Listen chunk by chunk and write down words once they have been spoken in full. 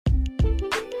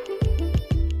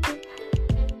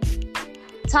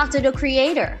talk to the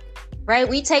creator, right?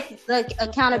 We take the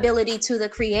accountability to the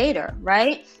creator,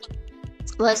 right?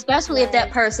 Well, especially if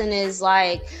that person is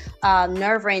like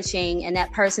nerve-wracking and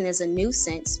that person is a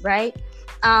nuisance, right?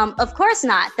 Of course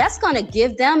not. That's going to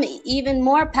give them even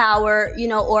more power,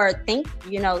 or think,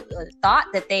 thought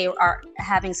that they are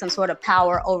having some sort of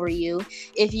power over you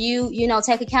if you,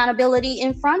 take accountability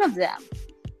in front of them,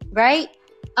 right?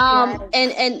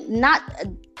 And not,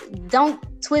 don't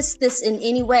twist this in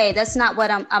any way. That's not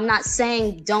what I'm not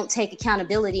saying don't take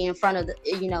accountability in front of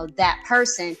that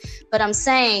person, but I'm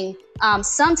saying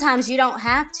sometimes you don't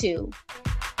have to.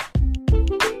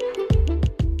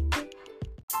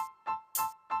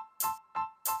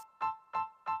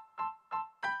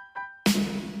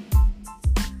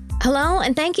 Hello,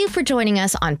 and thank you for joining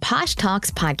us on Posh Talks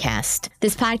podcast.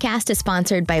 This podcast is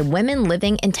sponsored by Women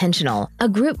Living Intentional, a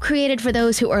group created for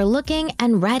those who are looking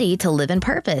and ready to live in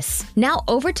purpose. Now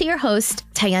over to your host,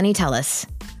 Tayani Tellis.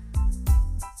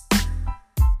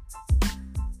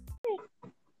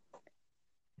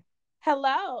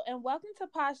 Hello, and welcome to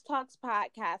Posh Talks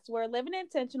podcast, where living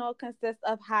intentional consists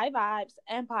of high vibes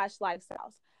and posh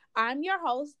lifestyles. I'm your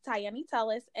host, Tayani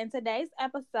Tellis, and today's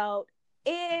episode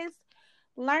is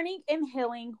Learning and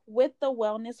Healing with the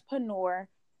Wellnesspreneur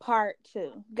Part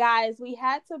 2. Guys, we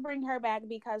had to bring her back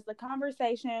because the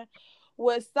conversation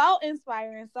was so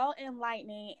inspiring, so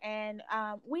enlightening, and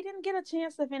we didn't get a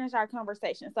chance to finish our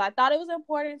conversation. So I thought it was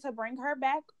important to bring her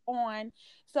back on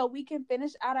so we can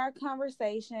finish out our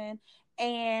conversation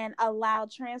and allow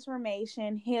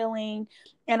transformation, healing,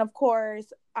 and of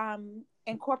course,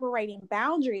 incorporating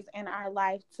boundaries in our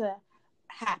life to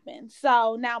happen.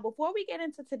 So now, before we get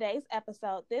into today's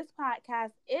episode, this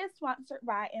podcast is sponsored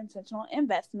by Intentional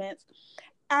Investments.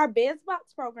 Our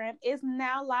BizBox program is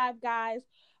now live, guys.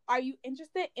 Are you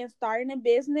interested in starting a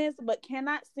business but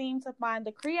cannot seem to find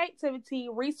the creativity,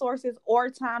 resources, or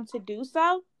time to do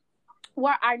so?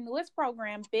 Well, our newest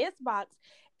program, BizBox,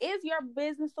 is your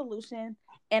business solution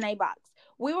in a box.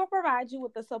 We will provide you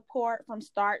with the support from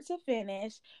start to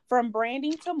finish, from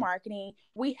branding to marketing.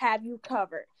 We have you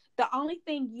covered. The only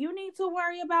thing you need to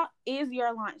worry about is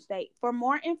your launch date. For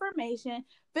more information,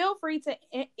 feel free to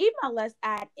email us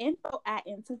at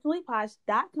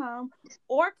info@intentionallyposh.com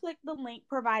or click the link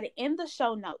provided in the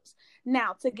show notes.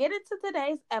 Now, to get into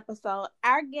today's episode,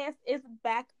 our guest is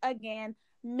back again,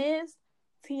 Miss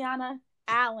Tiana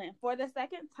Allen, for the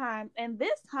second time. And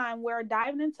this time, we're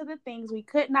diving into the things we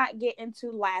could not get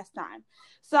into last time.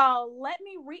 So let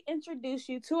me reintroduce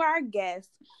you to our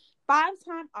guest.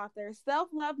 5-time author,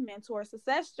 self-love mentor,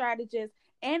 success strategist,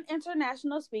 and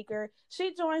international speaker.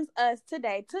 She joins us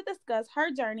today to discuss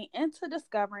her journey into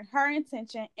discovering her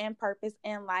intention and purpose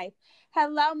in life.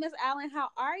 Hello, Miss Allen. How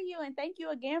are you? And thank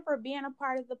you again for being a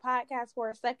part of the podcast for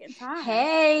a second time.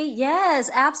 Hey, yes,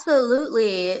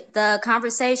 absolutely. The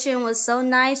conversation was so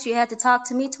nice. You had to talk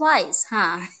to me twice,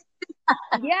 huh?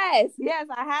 Yes,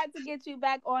 I had to get you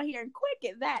back on here and quick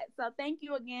at that. So thank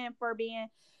you again for being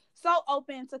so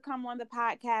open to come on the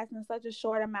podcast in such a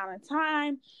short amount of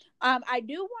time. I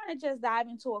do want to just dive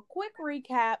into a quick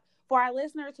recap for our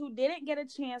listeners who didn't get a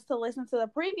chance to listen to the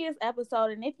previous episode.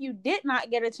 And if you did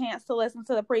not get a chance to listen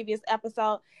to the previous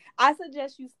episode, I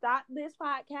suggest you stop this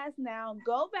podcast now,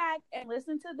 go back and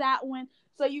listen to that one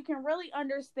so you can really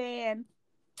understand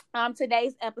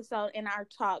today's episode in our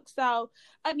talk. So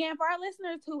again, for our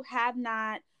listeners who have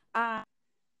not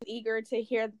eager to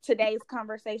hear today's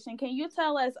conversation, can you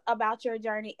tell us about your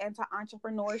journey into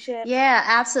entrepreneurship? Yeah,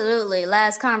 absolutely.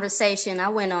 Last conversation, I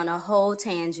went on a whole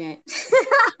tangent.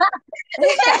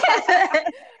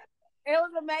 It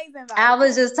was amazing, though. I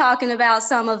was just talking about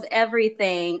some of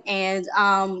everything. And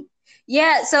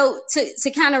so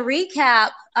to kind of recap,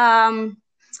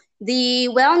 the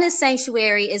Wellness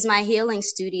Sanctuary is my healing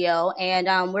studio,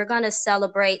 and we're going to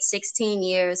celebrate 16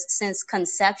 years since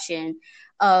conception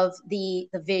of the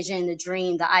vision, the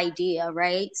dream, the idea,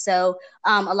 right? So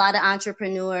a lot of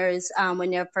entrepreneurs,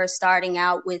 when they're first starting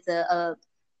out with a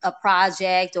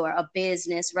project or a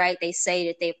business, right, they say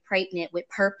that they're pregnant with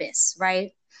purpose,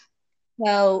 right?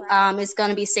 So it's going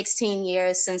to be 16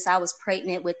 years since I was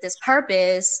pregnant with this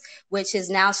purpose, which has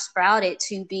now sprouted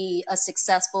to be a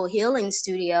successful healing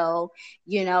studio,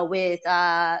 with,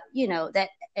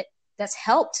 that's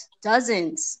helped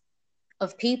dozens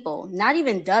of people, not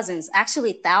even dozens,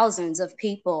 actually thousands of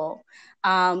people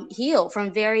heal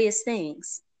from various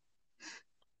things.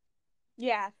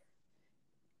 Yeah.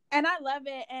 And I love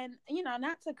it. And,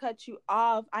 not to cut you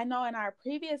off, I know in our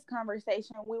previous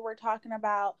conversation, we were talking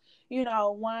about,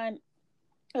 one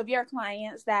of your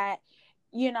clients that,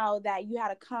 that you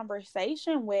had a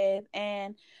conversation with.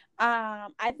 And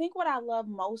I think what I love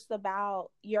most about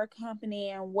your company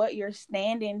and what you're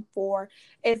standing for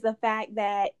is the fact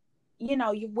that,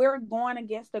 we're going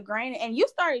against the grain. And you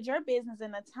started your business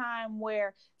in a time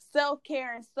where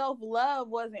self-care and self-love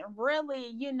wasn't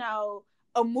really,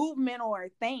 a movement or a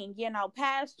thing.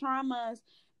 Past traumas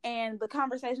and the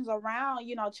conversations around,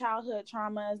 childhood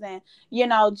traumas and,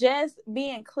 just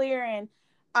being clear and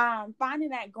finding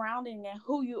that grounding in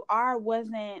who you are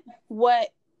wasn't what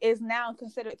is now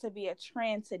considered to be a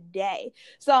trend today.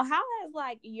 So how has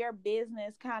like your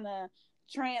business kind of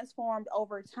transformed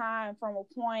over time from a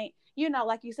point,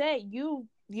 like you said,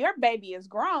 your baby is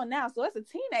grown now, so it's a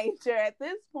teenager at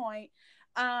this point,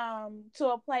 to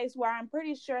a place where I'm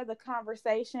pretty sure the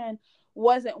conversation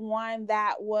wasn't one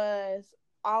that was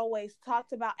always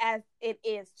talked about as it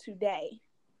is today.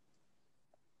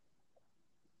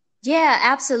 Yeah,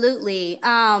 absolutely.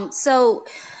 So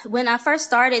when I first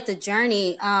started the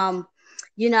journey,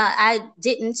 I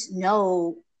didn't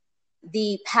know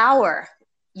the power,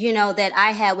 that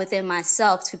I had within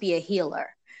myself to be a healer,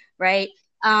 right?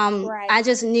 Right. I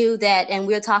just knew that, and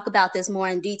we'll talk about this more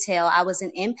in detail. I was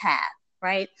an empath,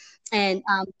 right? And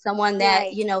someone that,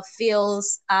 Right.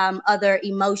 Feels other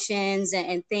emotions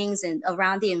and things and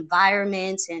around the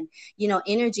environment and,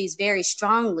 energies very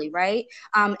strongly, right?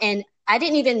 And I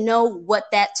didn't even know what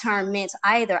that term meant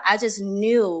either. I just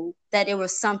knew that there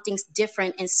was something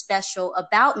different and special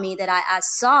about me, that I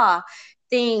saw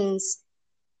things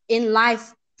in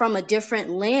life from a different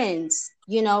lens,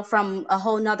 from a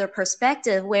whole nother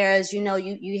perspective. Whereas, you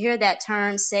hear that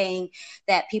term saying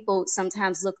that people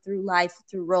sometimes look through life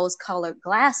through rose-colored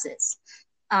glasses.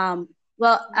 Well,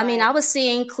 Right. I mean, I was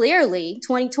seeing clearly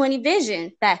 2020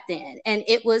 vision back then, and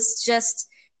it was just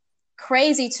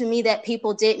crazy to me that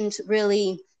people didn't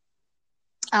really,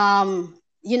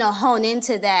 hone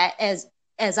into that as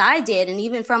I did. And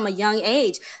even from a young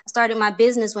age, I started my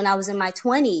business when I was in my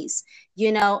 20s,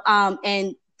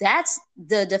 and that's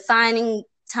the defining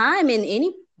time in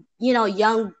any,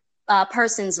 young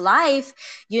person's life,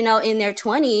 in their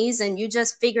 20s, and you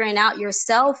just figuring out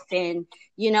yourself. And,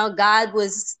 God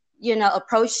was,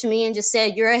 approached me and just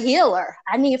said, "You're a healer.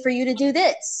 I need for you to do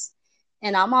this."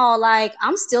 And I'm all like,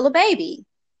 I'm still a baby.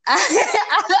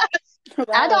 Right.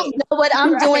 I don't know what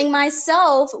I'm Right. doing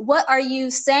myself. What are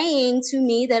you saying to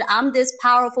me that I'm this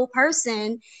powerful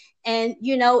person? And,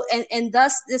 and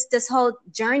thus this whole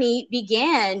journey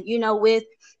began, with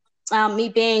me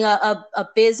being a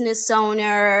business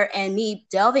owner and me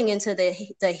delving into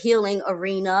the healing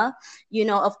arena.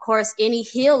 Of course, any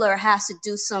healer has to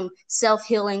do some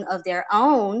self-healing of their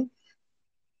own.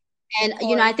 And,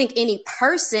 I think any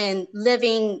person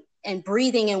living and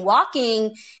breathing and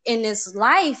walking in this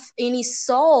life, any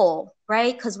soul,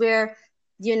 right? Because we're,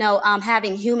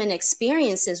 having human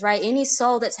experiences, right? Any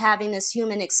soul that's having this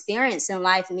human experience in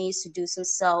life needs to do some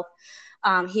self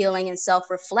healing and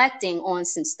self-reflecting on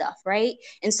some stuff, right?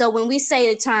 And so when we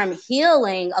say the term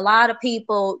healing, a lot of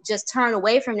people just turn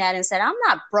away from that and said, "I'm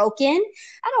not broken.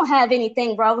 I don't have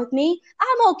anything wrong with me.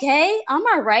 I'm okay. I'm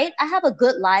all right. I have a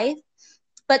good life."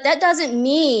 But that doesn't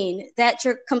mean that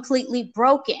you're completely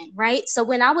broken, right? So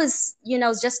when I was,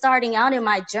 just starting out in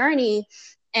my journey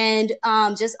and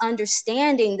just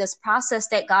understanding this process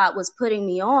that God was putting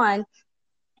me on,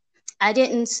 I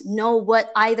didn't know what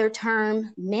either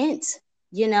term meant,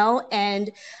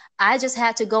 and I just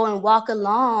had to go and walk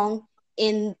along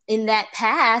in that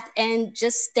path and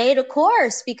just stay the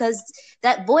course, because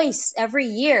that voice every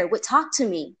year would talk to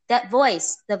me, that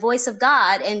voice, the voice of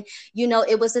God. And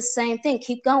it was the same thing: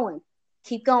 keep going,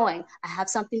 I have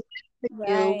something for you.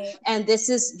 Right. And this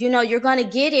is, you're going to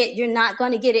get it. You're not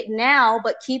going to get it now,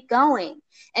 but keep going.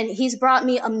 And he's brought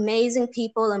me amazing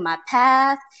people in my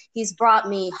path. He's brought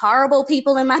me horrible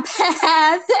people in my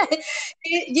path,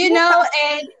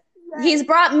 and he's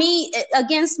brought me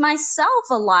against myself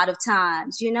a lot of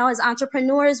times. As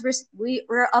entrepreneurs,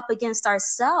 we're up against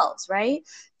ourselves, right?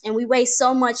 And we waste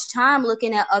so much time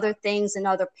looking at other things and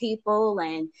other people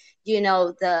and,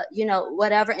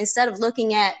 whatever, instead of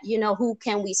looking at, who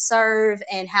can we serve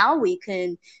and how we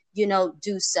can,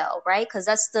 do so, right? Because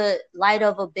that's the light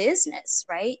of a business,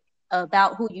 right?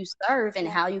 About who you serve and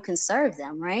how you can serve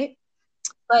them, right?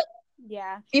 But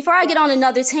yeah, before I get on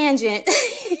another tangent.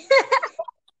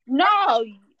 No,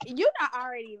 you know,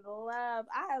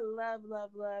 I love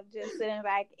just sitting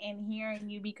back and hearing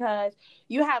you, because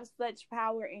you have such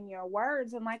power in your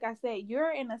words. And like I said,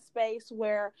 you're in a space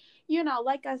where,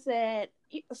 like I said,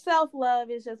 self-love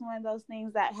is just one of those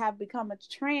things that have become a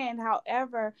trend.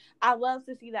 However, I love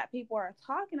to see that people are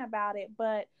talking about it,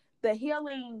 but the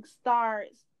healing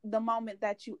starts the moment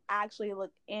that you actually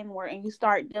look inward and you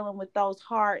start dealing with those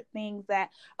hard things that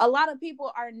a lot of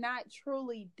people are not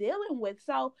truly dealing with.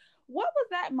 So what was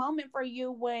that moment for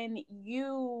you when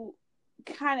you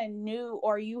kind of knew,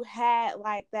 or you had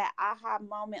like that aha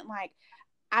moment, like,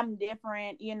 I'm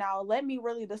different, let me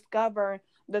really discover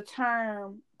the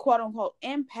term quote unquote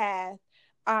empath?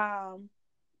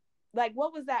 Like,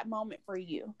 what was that moment for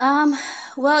you?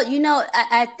 Well,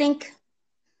 I think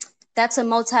that's a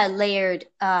multi-layered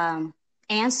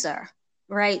answer,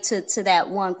 right, to that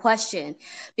one question,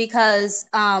 because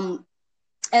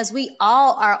as we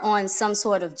all are on some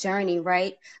sort of journey,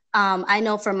 right? I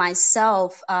know for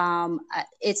myself,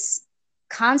 it's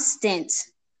constant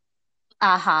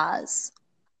ahas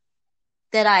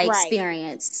that I Right.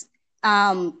 experienced.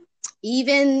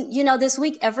 Even, this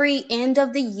week, every end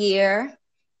of the year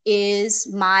is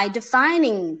my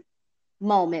defining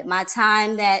moment, my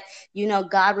time that,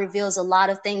 God reveals a lot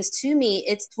of things to me.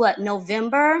 It's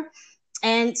November.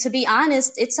 And to be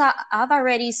honest, I've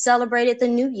already celebrated the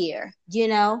new year,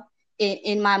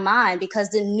 in my mind, because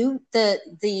the new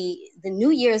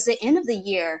year is the end of the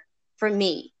year for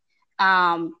me.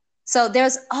 So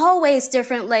there's always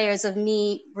different layers of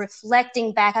me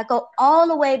reflecting back. I go all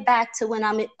the way back to when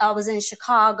I was in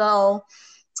Chicago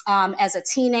as a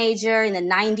teenager in the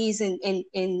 90s,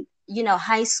 in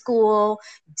high school,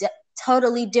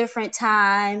 totally different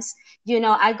times.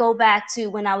 I go back to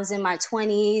when I was in my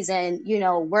 20s and,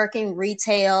 working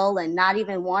retail and not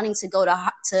even wanting to go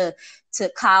to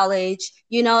college,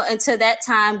 until that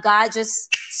time, God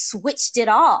just switched it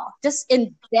all just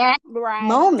in that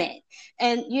moment.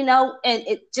 And, and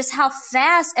it just how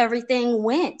fast everything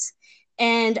went.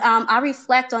 And I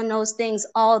reflect on those things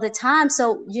all the time.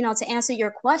 So, to answer your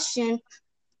question,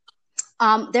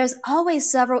 there's always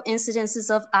several incidences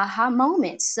of aha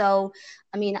moments. So,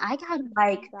 I mean, I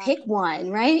gotta pick one,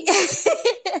 right?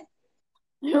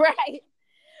 Right.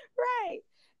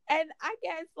 And I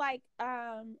guess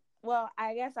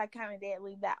I guess I kind of did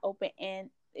leave that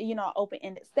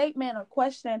open-ended statement or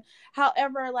question.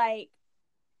 However, I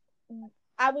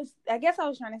guess I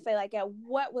was trying to say,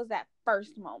 what was that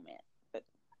first moment,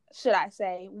 should I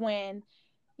say, when,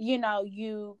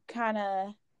 you kind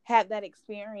of had that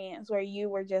experience where you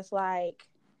were just like,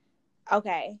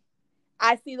 okay,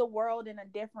 I see the world in a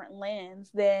different lens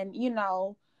than,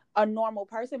 a normal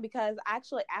person. Because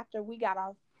actually, after we got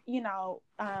off,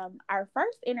 our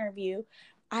first interview,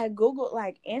 I Googled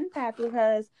empath,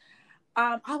 because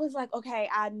I was like, okay,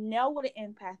 I know what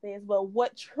an empath is, but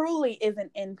what truly is an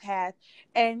empath?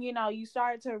 And, you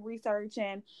started to research,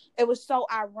 and it was so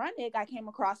ironic. I came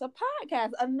across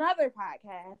another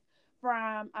podcast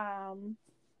from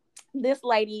this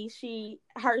lady. She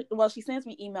sends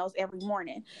me emails every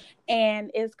morning,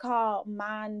 and it's called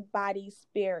Mind, Body,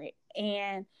 Spirit.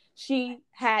 And she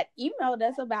had emailed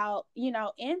us about,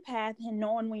 empath and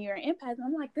knowing when you're an empath. And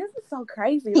I'm like, this is so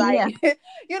crazy. Yeah. We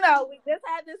just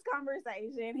had this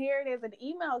conversation. Here it is, an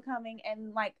email coming,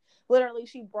 and literally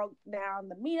she broke down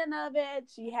the meaning of it.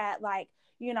 She had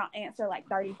answer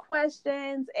 30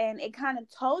 questions, and it kind of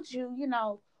told you,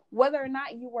 whether or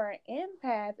not you were an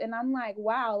empath. And I'm like,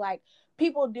 wow,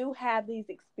 people do have these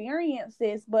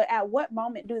experiences, but at what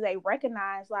moment do they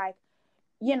recognize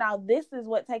this is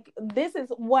what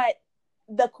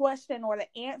the question or the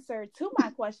answer to my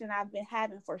question I've been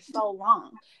having for so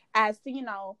long, as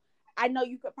to, I know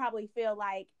you could probably feel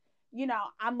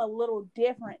I'm a little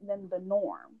different than the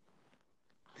norm.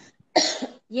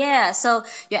 Yeah. So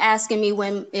you're asking me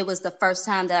when it was the first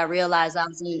time that I realized I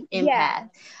was an empath. Yeah.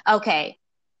 Okay.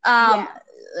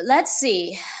 Let's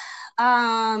see.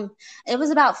 It was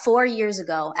about 4 years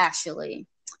ago, actually.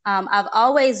 I've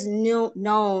always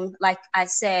known, like I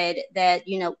said, that,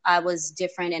 I was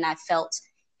different and I felt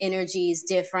energies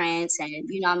different. And,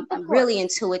 I'm really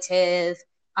intuitive.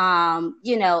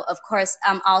 Of course,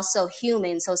 I'm also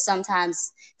human. So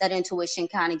sometimes that intuition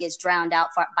kind of gets drowned out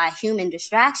by human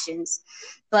distractions.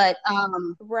 But,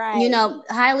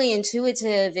 highly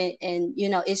intuitive. And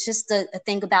it's just a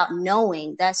thing about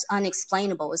knowing that's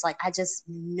unexplainable. It's like, I just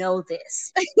know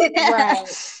this. Right.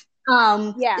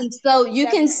 And so you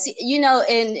can see,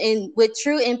 and with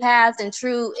true empaths and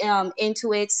true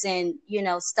intuits and,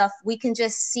 stuff, we can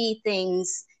just see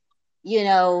things,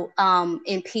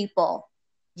 in people,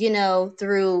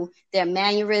 through their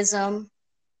mannerism.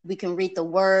 We can read the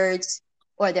words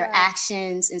or their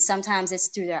actions. And sometimes it's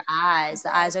through their eyes.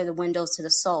 The eyes are the windows to the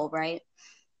soul, right?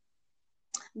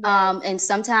 And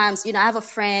sometimes, I have a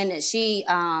friend that she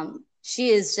She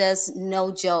is just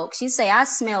no joke. She say, I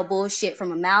smell bullshit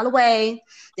from a mile away.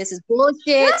 This is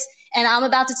bullshit. And I'm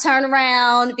about to turn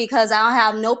around because I don't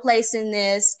have no place in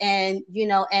this. And,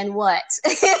 and what?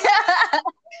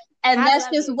 And that's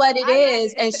just what it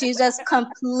is. And she's just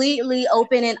completely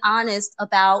open and honest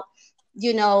about,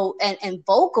 and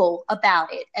vocal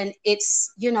about it. And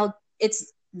it's,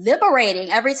 it's liberating.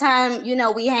 Every time,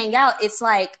 we hang out, it's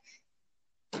like,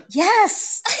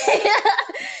 yes,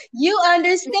 you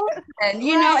understand,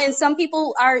 and some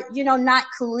people are, not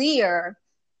clear,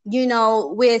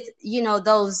 with,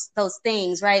 those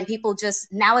things, right? And people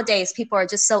just, nowadays, people are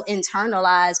just so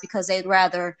internalized because they'd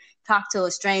rather talk to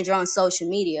a stranger on social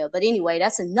media. But anyway,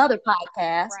 that's another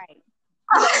podcast. Right.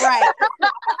 Right.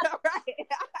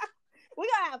 We're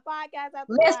going to have podcasts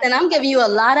after Listen, I'm giving you a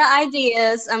lot of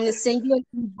ideas. I'm going to send you an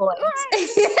invoice.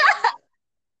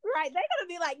 Right. They're going to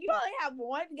be like, you only have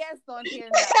one guest on here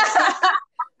now.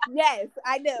 Yes,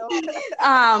 I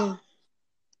do.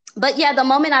 But yeah, the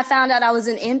moment I found out I was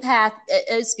an empath,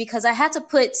 it's because I had to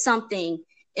put something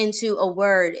into a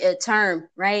word, a term,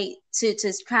 right? To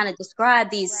kind of describe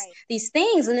these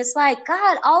things. And it's like,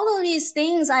 God, all of these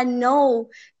things, I know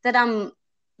that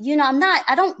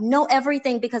I don't know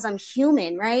everything because I'm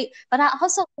human, right? But I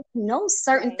also know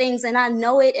certain things, and I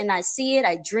know it, and I see it,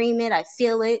 I dream it, I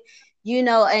feel it,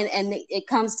 and it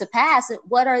comes to pass.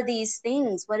 What are these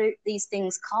things? What are these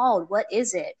things called? What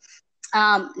is it?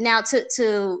 Now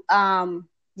to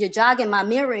you're jogging my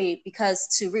memory, because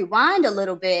to rewind a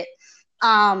little bit,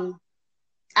 I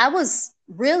was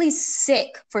really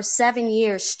sick for 7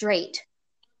 years straight.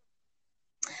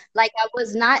 Like, I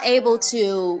was not able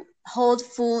to hold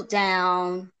food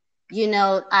down.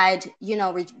 I'd,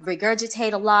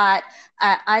 regurgitate a lot.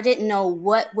 I didn't know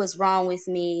what was wrong with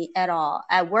me at all.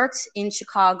 I worked in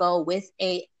Chicago with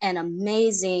an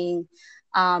amazing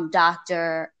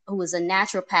doctor who was a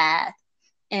naturopath.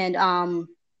 And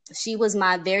she was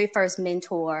my very first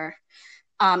mentor.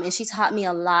 And she taught me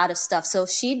a lot of stuff. So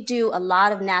she'd do a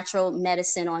lot of natural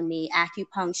medicine on me,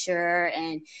 acupuncture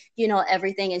and,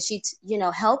 everything. And she,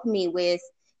 helped me with,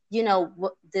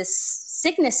 this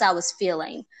sickness I was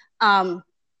feeling. But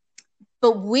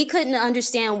we couldn't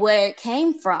understand where it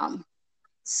came from.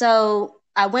 So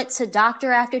I went to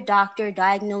doctor after doctor,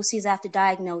 diagnoses after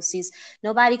diagnoses.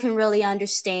 Nobody can really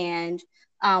understand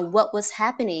what was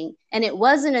happening. And it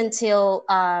wasn't until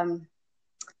I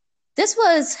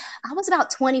was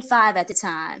about 25 at the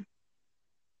time.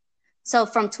 So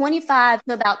from 25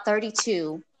 to about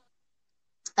 32.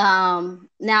 Now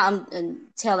I'm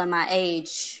telling my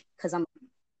age because I'm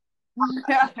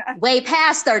way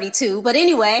past 32. But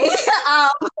anyway,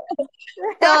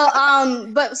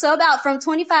 so about from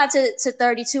 25 to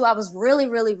 32, I was really,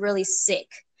 really, really sick.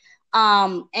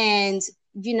 And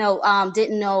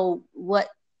didn't know what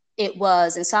it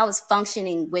was. And so I was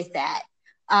functioning with that.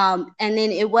 And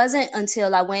then it wasn't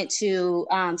until I went to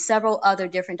several other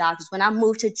different doctors. When I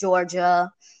moved to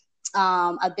Georgia,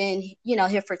 I've been,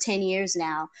 here for 10 years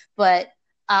now, but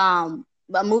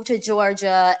I moved to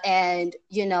Georgia and,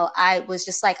 I was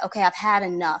just like, okay, I've had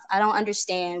enough. I don't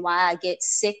understand why I get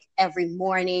sick every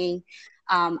morning.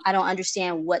 I don't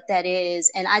understand what that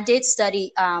is. And I did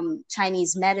study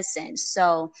Chinese medicine.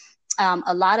 So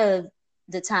a lot of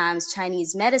the times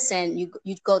Chinese medicine, you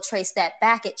go trace that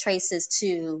back. It traces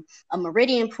to a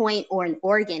meridian point or an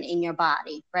organ in your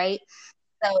body, right?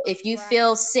 So if you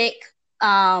feel sick,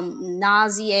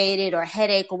 nauseated or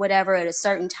headache or whatever at a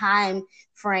certain time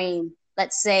frame,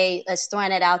 let's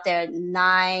throwing it out there,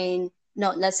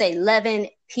 let's say 11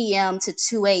 p.m. to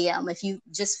 2 a.m. If you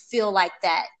just feel like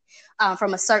that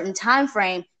from a certain time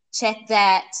frame, check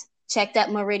that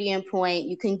meridian point.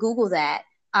 You can Google that.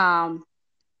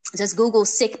 Just Google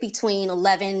sick between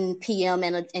 11 p.m.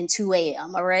 and 2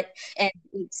 a.m. All right. And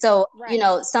so,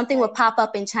 something will pop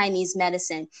up in Chinese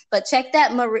medicine, but check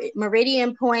that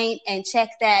meridian point and check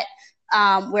that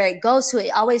where it goes to.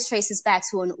 It always traces back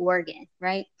to an organ.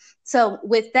 Right. So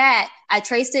with that, I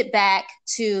traced it back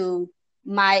to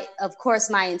my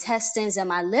intestines and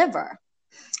my liver.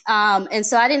 And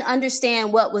so I didn't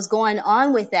understand what was going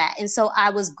on with that. And so I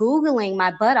was Googling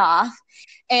my butt off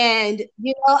and,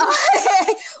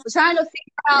 I was trying to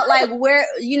figure out like where,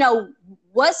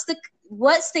 what's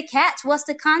the catch? What's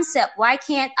the concept? Why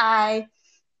can't I,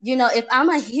 if I'm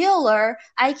a healer,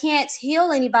 I can't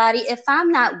heal anybody if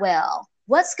I'm not well.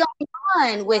 What's going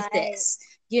on with this?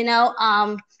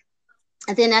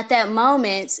 And then at that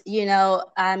moment,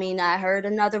 I heard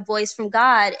another voice from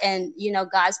God, and,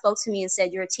 God spoke to me and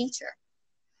said, you're a teacher.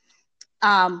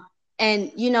 And,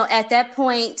 at that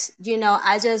point,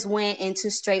 I just went into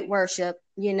straight worship,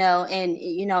 and,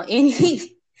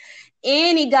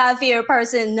 any God-fearing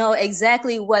person know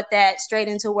exactly what that straight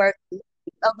into work is,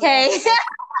 okay?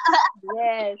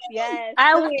 Yes.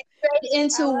 I went straight I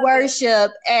into love it.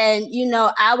 worship, and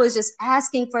I was just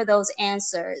asking for those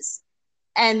answers.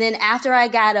 And then after I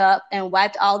got up and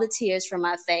wiped all the tears from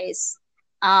my face,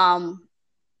 I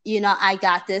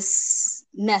got this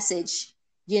message,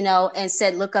 and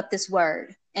said, look up this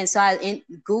word. And so I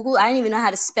Googled, I didn't even know how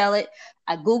to spell it.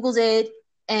 I Googled it,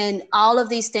 and all of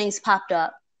these things popped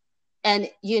up. And,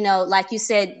 like you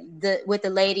said, with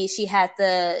the lady, she had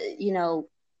the,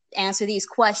 answer these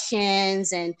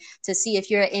questions and to see if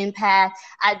you're an empath.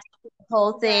 I did the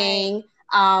whole thing.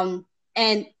 And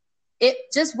it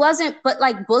just wasn't but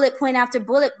like bullet point after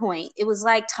bullet point. It was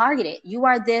like targeted. You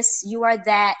are this, you are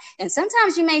that. And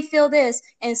sometimes you may feel this,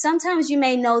 and sometimes you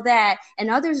may know that, and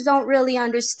others don't really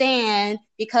understand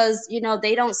because,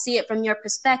 they don't see it from your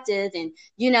perspective. And,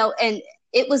 and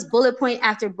it was bullet point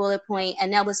after bullet point,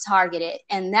 and that was targeted.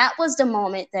 And that was the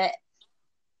moment that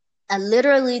I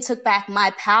literally took back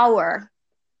my power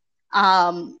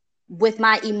with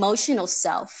my emotional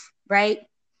self, right?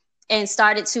 And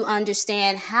started to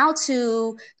understand how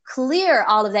to clear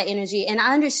all of that energy. And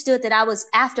I understood that I was,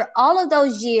 after all of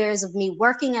those years of me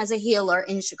working as a healer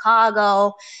in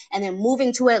Chicago and then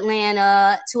moving to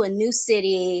Atlanta, to a new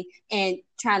city, and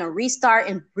trying to restart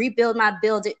and rebuild my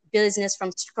business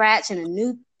from scratch in a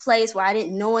new place where I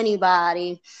didn't know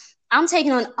anybody, I'm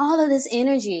taking on all of this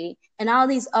energy and all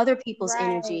these other people's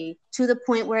energy to the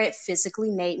point where it physically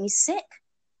made me sick.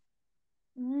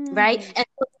 Right? And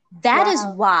that is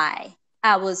why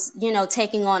I was,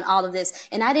 taking on all of this.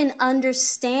 And I didn't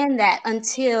understand that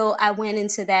until I went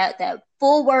into that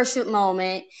full worship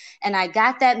moment, and I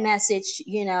got that message,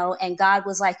 and God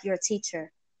was like, you're a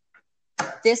teacher.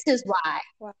 This is why.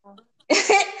 Wow.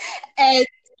 And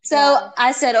so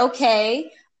I said,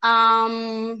 okay,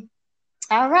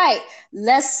 all right,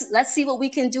 let's see what we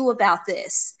can do about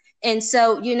this. And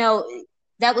so,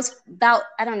 that was about,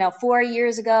 I don't know, 4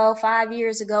 years ago, 5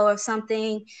 years ago or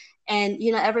something. And,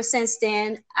 ever since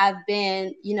then, I've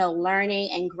been,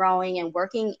 learning and growing and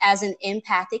working as an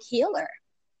empathic healer.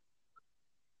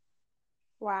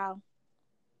 Wow.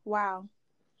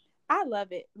 I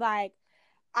love it. Like,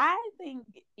 I think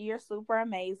you're super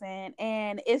amazing.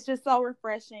 And it's just so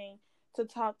refreshing to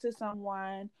talk to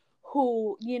someone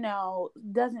who,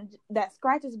 that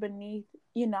scratches beneath,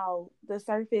 the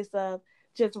surface of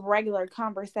just regular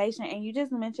conversation. And you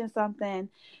just mentioned something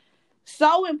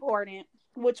so important,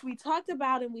 which we talked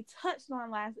about and we touched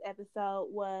on last episode,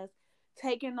 was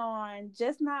taking on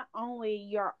just not only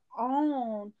your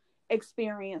own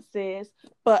experiences,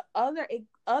 but other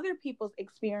people's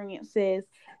experiences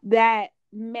that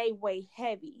may weigh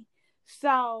heavy.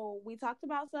 So we talked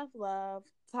about self-love,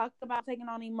 talked about taking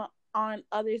on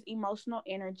others' emotional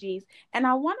energies, and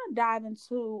I want to dive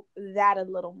into that a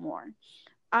little more.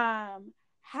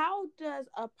 How does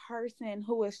a person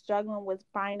who is struggling with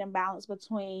finding balance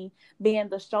between being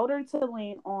the shoulder to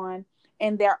lean on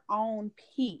and their own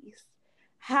peace,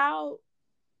 how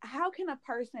can a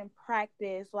person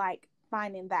practice like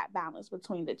finding that balance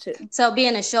between the two? So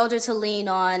being a shoulder to lean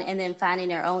on and then finding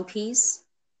their own peace.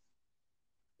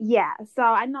 Yeah. So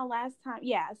I know last time,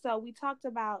 so we talked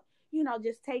about,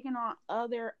 just taking on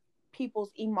other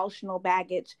people's emotional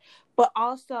baggage, but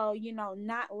also,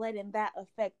 not letting that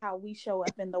affect how we show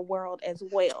up in the world as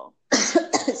well.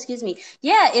 Excuse me.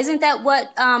 Yeah. Isn't that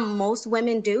what most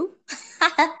women do?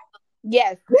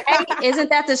 Yes. Right? Isn't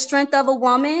that the strength of a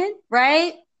woman?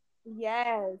 Right?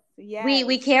 Yes.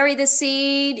 We carry the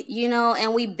seed,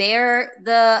 and we bear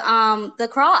the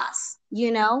cross,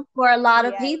 for a lot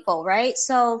of people, right?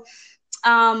 So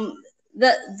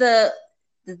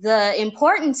the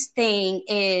important thing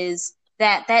is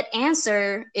that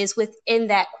answer is within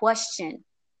that question,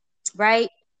 right?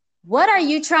 What are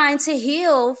you trying to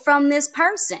heal from this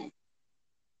person?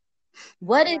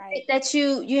 What is it that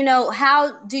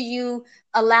how do you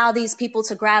allow these people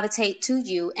to gravitate to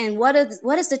you? And what is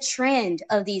the trend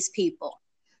of these people?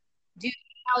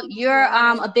 You're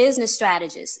a business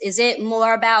strategist. Is it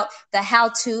more about the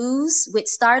how-tos with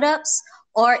startups,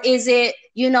 or is it,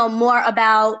 more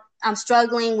about I'm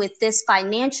struggling with this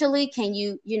financially? Can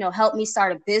you, help me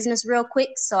start a business real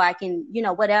quick so I can,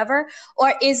 whatever?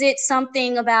 Or is it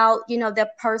something about, the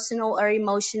personal or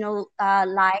emotional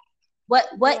life?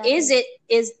 What is it?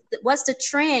 What's the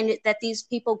trend that these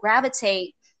people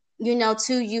gravitate,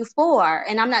 to you for?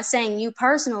 And I'm not saying you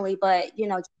personally, but,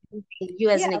 you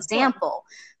as an example.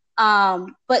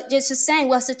 But just saying,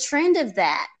 what's the trend of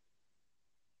that?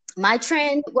 My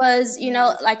trend was,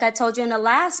 like I told you in the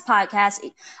last podcast,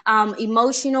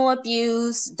 emotional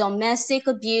abuse, domestic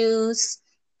abuse,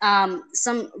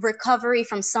 some recovery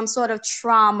from some sort of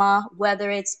trauma, whether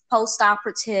it's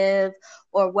post-operative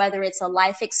or whether it's a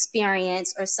life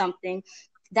experience or something.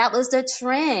 That was the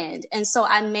trend. And so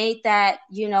I made that,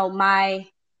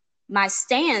 my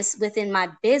stance within my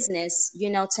business,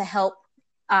 to help,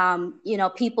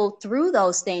 people through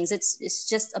those things. It's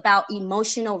just about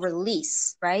emotional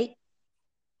release, right?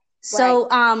 So,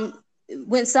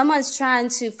 when someone's trying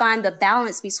to find the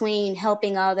balance between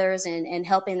helping others and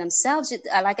helping themselves,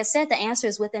 like I said, the answer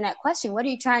is within that question. What are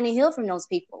you trying to heal from those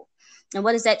people? And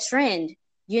what is that trend,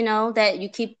 that you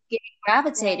keep getting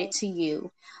gravitated to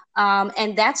you?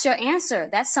 And that's your answer.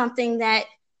 That's something that,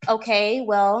 okay,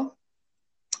 well,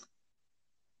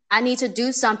 I need to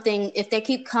do something. If they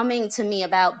keep coming to me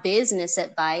about business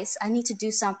advice, I need to do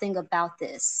something about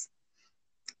this.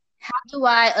 How do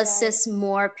I assist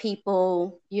more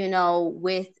people,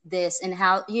 with this, and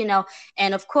how,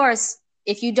 and of course,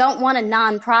 if you don't want a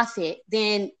nonprofit,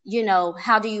 then,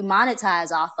 how do you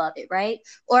monetize off of it, right?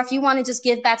 Or if you want to just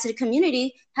give back to the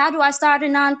community, how do I start a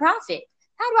nonprofit?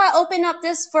 How do I open up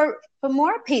this for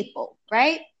more people,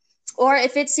 right? Or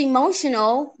if it's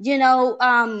emotional,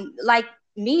 like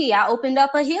me, I opened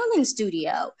up a healing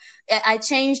studio. I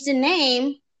changed the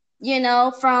name,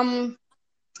 from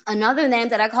another name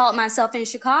that I called myself in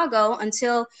Chicago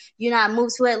until, I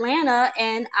moved to Atlanta,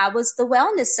 and I was the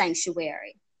Wellness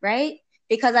Sanctuary, right?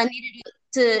 Because I needed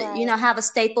to, have a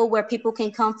staple where people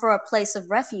can come for a place of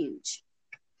refuge,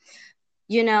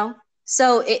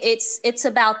 So it's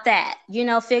about that,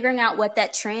 figuring out what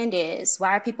that trend is.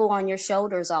 Why are people on your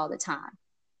shoulders all the time?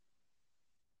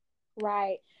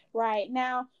 Right.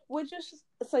 Now, would you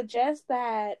suggest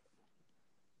that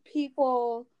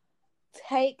people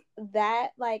take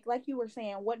that, like you were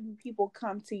saying, what do people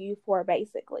come to you for,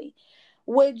 basically?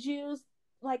 Would you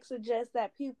suggest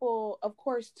that people, of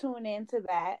course, tune into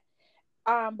that,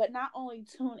 but not only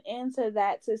tune into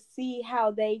that to see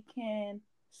how they can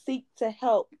seek to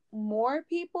help more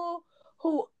people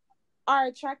who are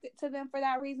attracted to them for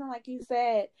that reason, like you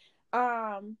said?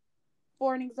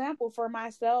 For an example, for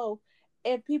myself,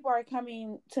 if people are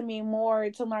coming to me more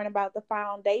to learn about the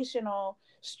foundational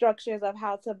structures of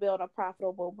how to build a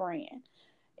profitable brand,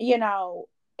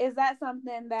 is that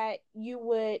something that you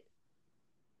would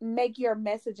make your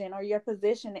messaging or your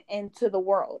position into the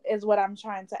world, is what I'm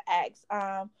trying to ask?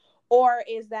 Or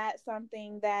is that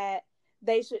something that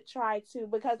they should try to,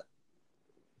 because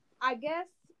I guess,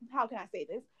 how can I say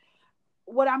this?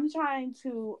 What I'm trying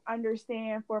to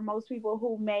understand for most people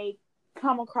who may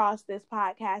come across this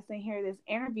podcast and hear this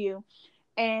interview,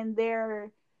 and they're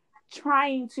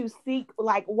trying to seek,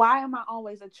 why am I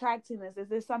always attracting this? Is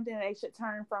this something that they should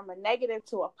turn from a negative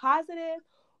to a positive,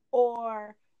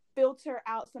 or filter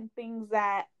out some things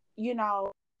that,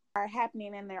 are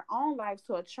happening in their own lives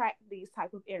to attract these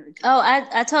type of energy? Oh,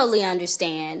 I totally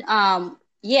understand.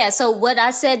 Yeah. So what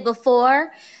I said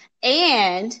before,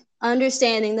 and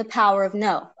understanding the power of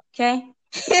no. Okay.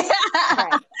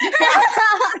 Right.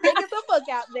 There's a book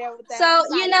out there with that. So,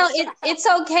 it's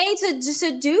okay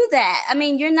to do that. I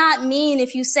mean, you're not mean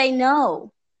if you say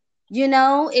no.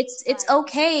 It's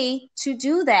okay to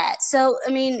do that. So,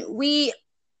 I mean, we,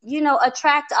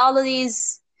 attract all of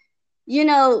these,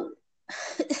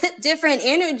 different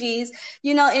energies,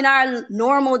 in our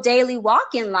normal daily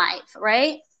walk in life,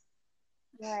 right?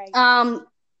 Right.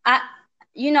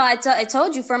 I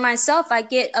told you, for myself, I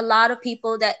get a lot of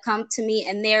people that come to me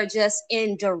and they're just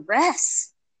in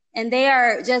duress, and they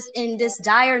are just in this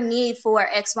dire need for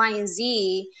X, Y, and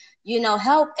Z,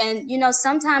 help. And,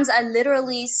 sometimes I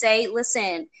literally say,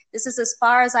 listen, this is as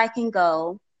far as I can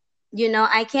go.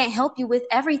 I can't help you with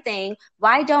everything.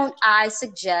 Why don't I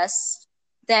suggest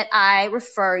that I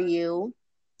refer you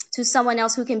to someone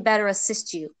else who can better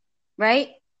assist you? Right?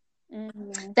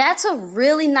 Mm-hmm. That's a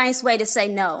really nice way to say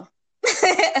no.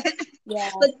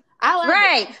 Yeah. But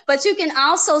but you can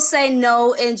also say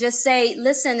no and just say,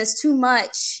 listen, it's too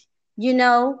much,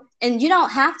 and you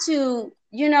don't have to,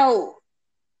 you don't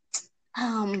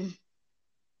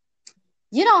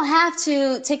have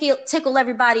to tickle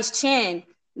everybody's chin,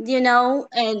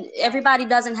 and everybody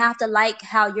doesn't have to like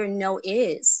how your no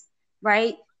is,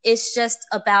 right? It's just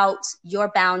about your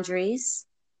boundaries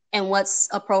and what's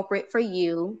appropriate for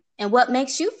you and what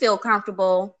makes you feel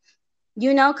comfortable,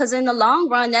 because in the long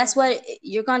run, that's what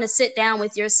you're going to sit down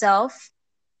with yourself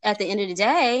at the end of the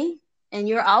day, and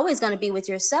you're always going to be with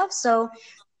yourself. So,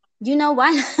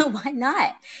 why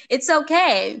not? It's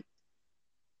okay.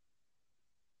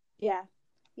 Yeah.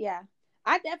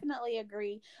 I definitely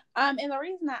agree. And the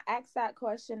reason I asked that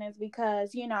question is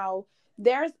because,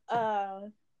 there's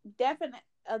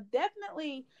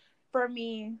definitely for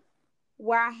me,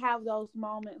 where I have those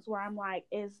moments where I'm like,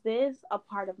 is this a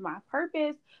part of my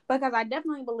purpose? Because I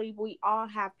definitely believe we all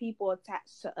have people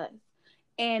attached to us,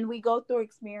 and we go through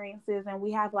experiences and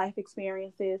we have life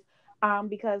experiences,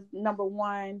 because number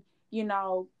one, you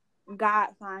know, God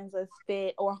finds us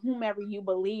fit, or whomever you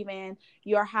believe in,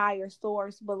 your higher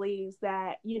source believes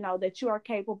that, you know, that you are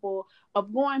capable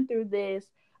of going through this,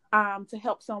 to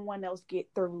help someone else get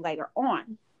through later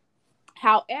on.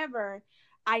 However,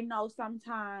 I know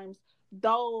sometimes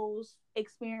those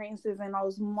experiences and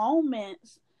those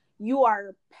moments, you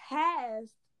are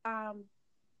past,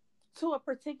 to a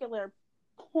particular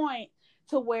point,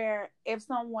 to where if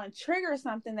someone triggers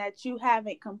something that you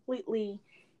haven't completely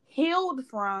healed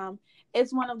from,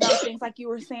 it's one of those things like you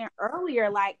were saying earlier,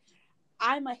 like,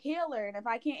 I'm a healer, and if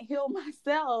I can't heal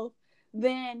myself,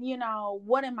 then, you know,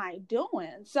 what am I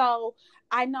doing? So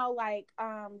I know, like,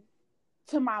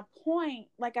 to my point,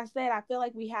 like I said, I feel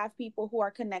like we have people who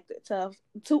are connected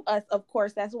to us. Of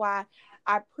course, that's why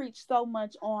I preach so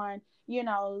much on, you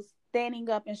know, standing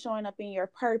up and showing up in your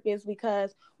purpose,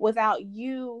 because without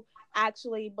you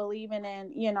actually believing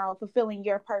in, you know, fulfilling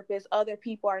your purpose, other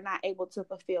people are not able to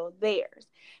fulfill theirs.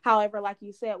 However, like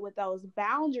you said, with those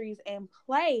boundaries in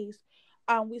place,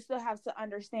 we still have to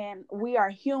understand we are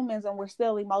humans and we're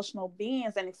still emotional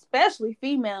beings, and especially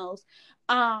females.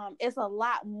 It's a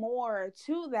lot more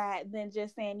to that than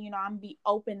just saying, you know, I'm be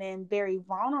open and very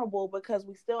vulnerable, because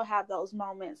we still have those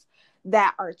moments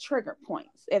that are trigger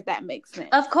points, if that makes sense.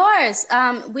 Of course.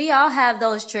 We all have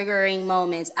those triggering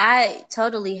moments. I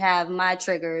totally have my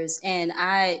triggers, and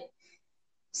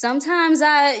sometimes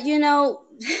you know,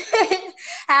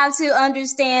 have to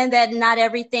understand that not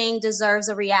everything deserves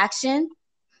a reaction.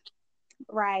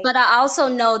 Right. But I also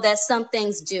know that some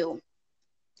things do,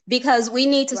 because we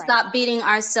need to stop beating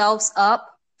ourselves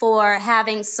up for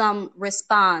having some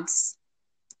response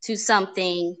to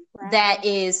something that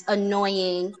is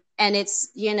annoying, and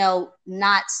it's, you know,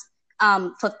 not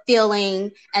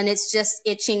fulfilling, and it's just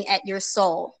itching at your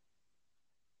soul.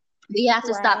 We have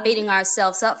to stop beating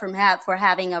ourselves up for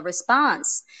having a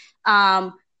response.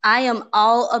 I am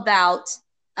all about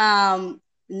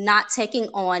not taking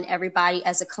on everybody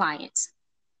as a client.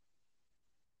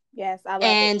 Yes, I love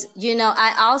it. You know,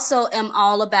 I also am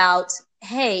all about,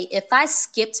 hey, if I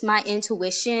skipped my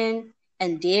intuition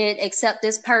and did accept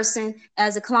this person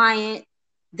as a client,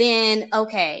 then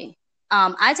okay.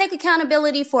 I take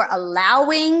accountability for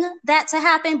allowing that to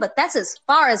happen, but that's as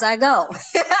far as I go.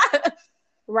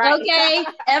 Okay?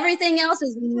 Everything else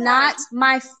is not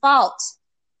my fault.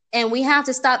 And we have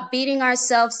to stop beating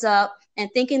ourselves up and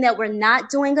thinking that we're not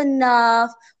doing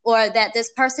enough, or that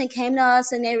this person came to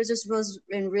us and they was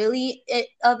in really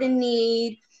of a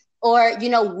need, or, you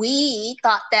know, we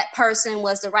thought that person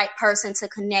was the right person to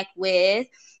connect with,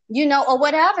 you know, or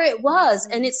whatever it was.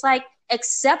 And it's like,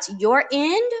 accept your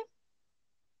end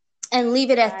and leave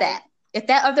it at that. If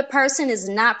that other person is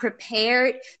not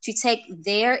prepared to take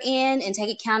their end and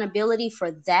take accountability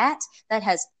for that, that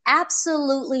has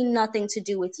absolutely nothing to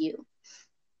do with you.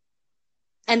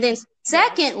 And then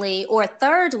secondly, or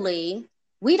thirdly,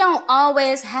 we don't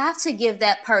always have to give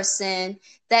that person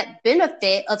that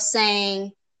benefit of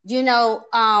saying, you know,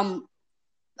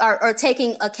 or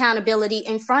taking accountability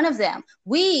in front of them.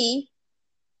 We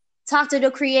talk to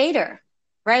the creator,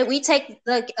 right? We take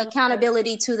the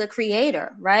accountability to the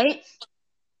creator, right?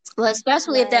 Well,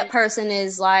 especially if that person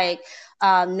is like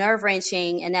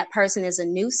nerve-wracking and that person is a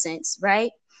nuisance,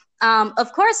 right?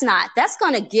 Of course not. That's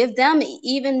going to give them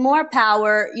even more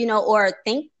power, you know, or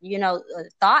think, you know,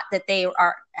 thought that they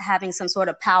are having some sort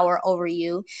of power over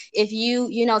you if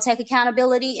you know, take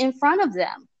accountability in front of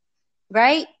them,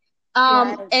 right?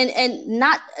 And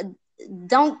not,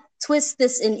 don't twist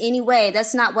this in any way.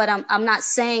 That's not what I'm not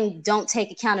saying don't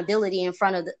take accountability in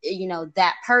front of the, you know,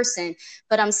 that person,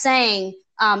 but I'm saying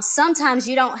sometimes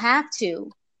you don't have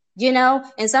to, you know,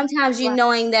 and sometimes you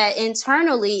knowing that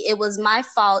internally it was my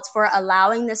fault for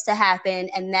allowing this to happen,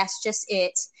 and that's just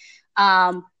it.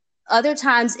 Other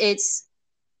times it's,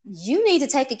 you need to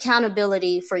take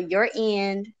accountability for your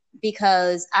end,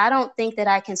 because I don't think that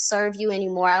I can serve you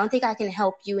anymore. I don't think I can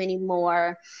help you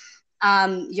anymore.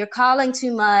 You're calling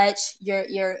too much.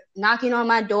 You're knocking on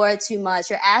my door too much.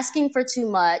 You're asking for too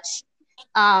much.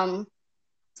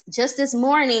 Just this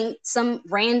morning, some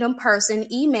random person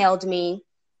emailed me.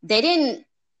 They didn't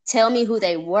tell me who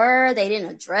they were. They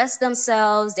didn't address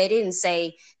themselves. They didn't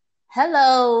say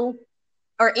hello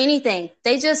or anything.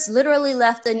 They just literally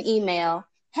left an email.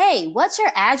 Hey, what's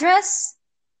your address?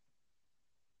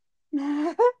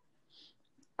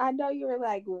 I know you were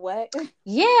like, what?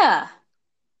 Yeah.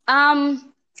 I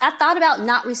thought about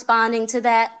not responding to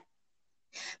that.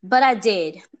 But I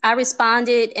did. I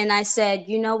responded and I said,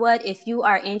 you know what? If you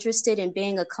are interested in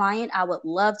being a client, I would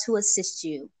love to assist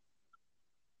you.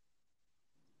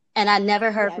 And I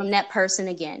never heard from that person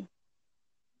again.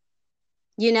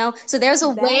 You know, so there's a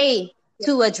way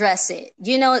to address it.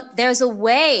 You know, there's a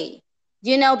way,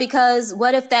 you know, because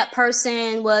what if that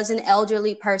person was an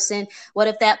elderly person? What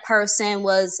if that person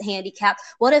was handicapped?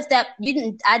 What if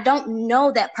I don't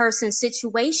know that person's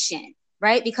situation,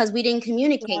 right? Because we didn't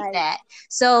communicate that.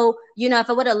 So, you know, if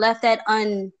I would have left that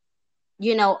unanswered,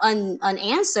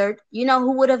 you know,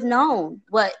 who would have known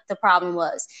what the problem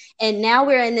was? And now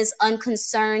we're in this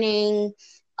unconcerning,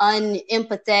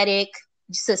 unempathetic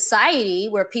society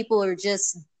where people are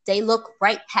just, they look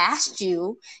right past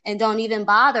you and don't even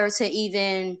bother to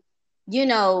even, you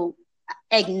know,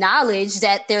 acknowledge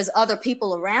that there's other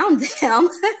people around them.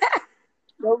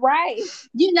 You're right.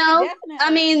 You know, definitely.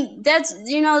 I mean, that's,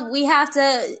 you know, we have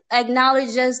to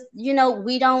acknowledge just, you know,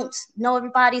 we don't know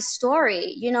everybody's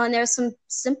story, you know, and there's some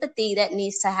sympathy that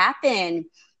needs to happen,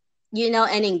 you know,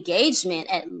 and engagement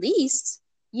at least.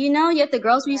 You know, you're at the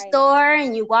grocery store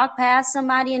and you walk past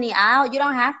somebody in the aisle. You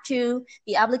don't have to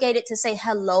be obligated to say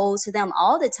hello to them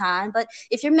all the time. But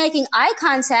if you're making eye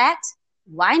contact,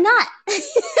 why not?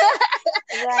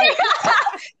 Right.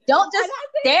 Don't just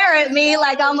stare at me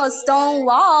like I'm a stone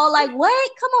wall. Like,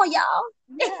 what? Come on, y'all.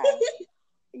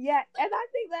 Yeah. And I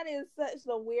think that is such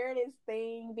the weirdest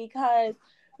thing, because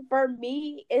for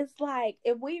me, it's like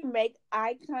if we make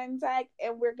eye contact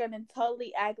and we're going to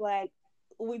totally act like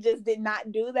we just did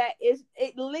not do that,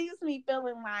 it leaves me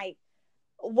feeling like,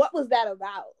 what was that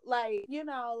about? Like, you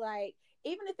know, like,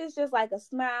 even if it's just like a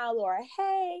smile or a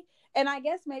hey. And I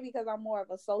guess maybe because I'm more of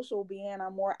a social being,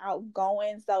 I'm more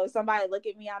outgoing. So if somebody look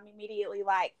at me, I'm immediately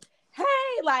like, hey,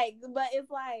 like, but it's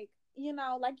like, you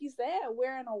know, like you said,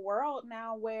 we're in a world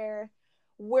now where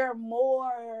we're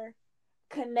more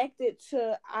connected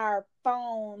to our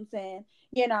phones and,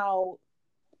 you know,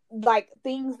 like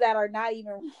things that are not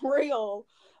even real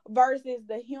versus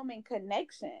the human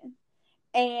connection.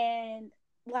 And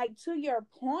like, to your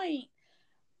point,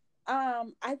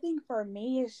 I think for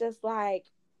me, it's just like,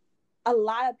 a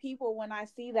lot of people, when I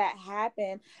see that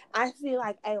happen, I see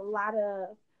like a lot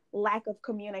of lack of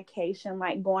communication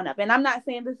like going up. And I'm not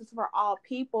saying this is for all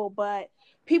people, but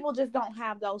people just don't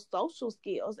have those social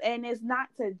skills. And it's not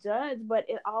to judge, but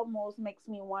it almost makes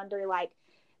me wonder, like,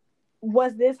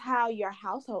 was this how your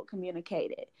household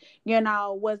communicated? You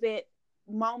know, was it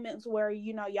moments where,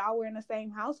 you know, y'all were in the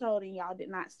same household and y'all did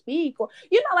not speak? Or,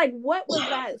 you know, like, what was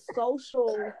that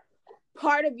social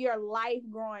part of your life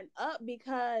growing up?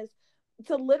 Because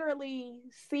to literally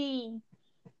see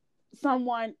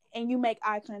someone and you make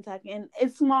eye contact, and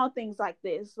it's small things like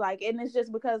this, like, and it's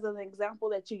just because of the example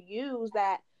that you use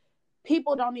that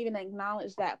people don't even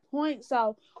acknowledge that point.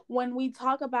 So when we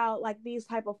talk about like these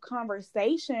type of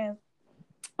conversations,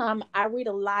 I read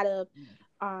a lot of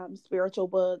spiritual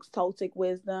books, Toltec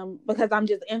wisdom, because I'm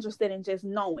just interested in just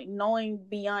knowing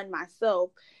beyond myself.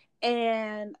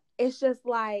 And it's just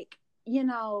like, you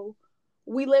know,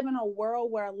 we live in a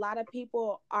world where a lot of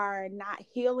people are not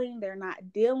healing, they're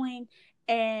not dealing,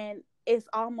 and it's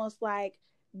almost like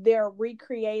they're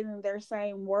recreating their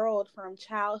same world from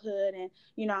childhood, and,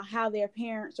 you know, how their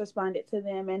parents responded to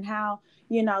them and how,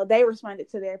 you know, they responded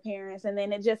to their parents. And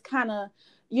then it just kind of,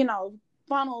 you know,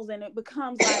 funnels, and it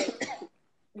becomes like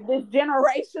this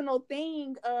generational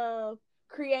thing of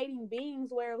creating beings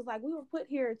where it was like, we were put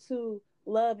here to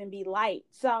love and be light.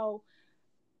 So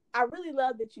I really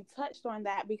love that you touched on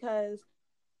that, because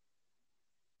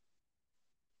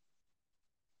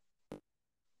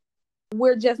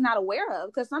we're just not aware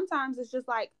of. Because sometimes it's just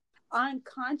like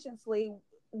unconsciously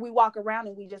we walk around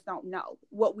and we just don't know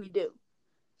what we do.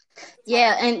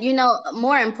 Yeah, and you know,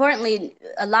 more importantly,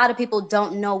 a lot of people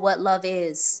don't know what love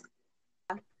is.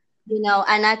 You know,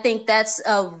 and I think that's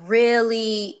a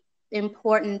really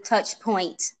important touch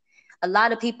point. A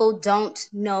lot of people don't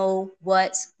know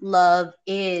what love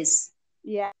is.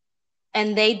 Yeah.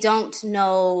 And they don't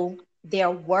know their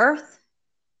worth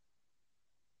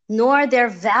nor their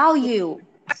value.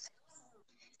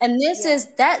 And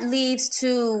that leads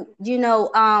to, you know,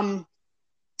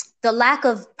 the lack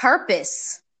of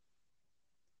purpose,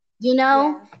 you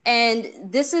know,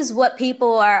 and this is what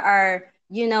people are,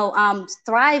 you know,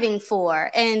 thriving for.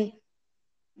 And,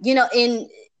 you know,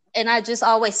 and I just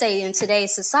always say in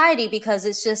today's society, because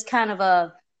it's just kind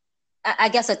of I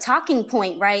guess a talking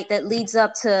point, right? That leads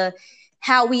up to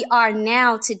how we are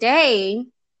now today,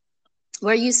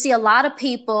 where you see a lot of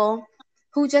people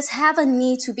who just have a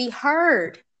need to be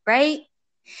heard, right?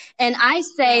 And I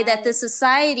say that the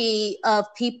society of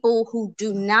people who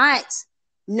do not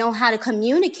know how to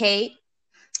communicate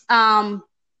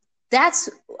That's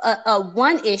a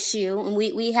one issue, and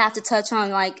we have to touch on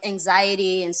like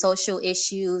anxiety and social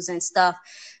issues and stuff,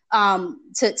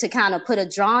 to kind of put a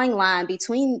drawing line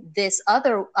between this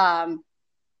other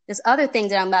thing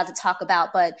that I'm about to talk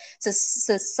about. But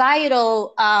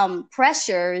societal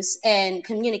pressures and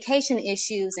communication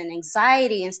issues and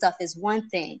anxiety and stuff is one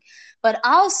thing, but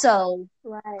also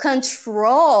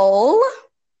control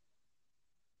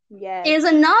is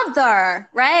another,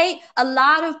 right? A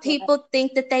lot of people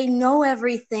think that they know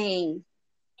everything,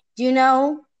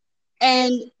 and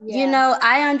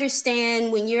I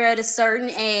understand when you're at a certain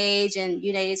age and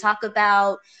you talk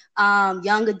about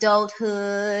young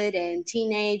adulthood and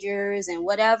teenagers and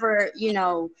whatever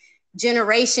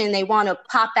generation they want to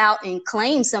pop out and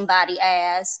claim somebody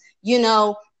as,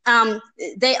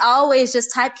 they always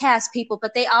just typecast people,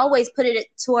 but they always put it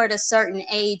toward a certain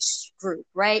age group,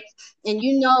 right? And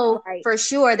for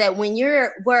sure that when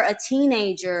were a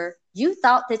teenager, you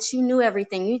thought that you knew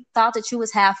everything. You thought that you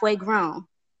was halfway grown.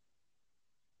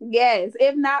 Yes,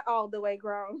 if not all the way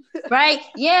grown. Right?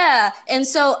 Yeah. And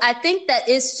so I think that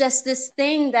it's just this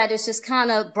thing that is just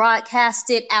kind of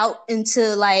broadcasted out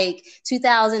into like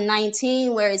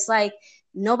 2019, where it's like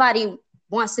nobody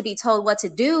wants to be told what to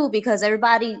do because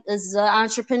everybody is an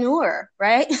entrepreneur,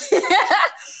 right?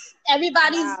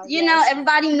 Everybody's,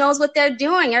 everybody knows what they're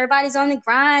doing. Everybody's on the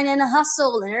grind and a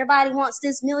hustle, and everybody wants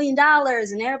this $1 million,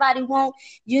 and everybody wants,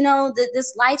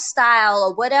 this lifestyle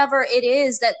or whatever it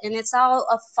is and it's all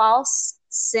a false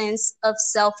sense of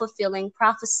self-fulfilling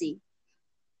prophecy,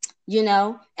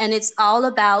 and it's all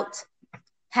about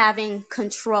having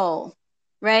control,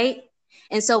 right?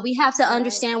 And so we have to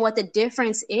understand what the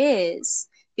difference is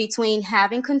between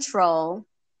having control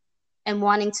and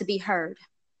wanting to be heard.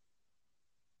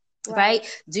 Right?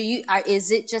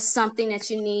 Is it just something that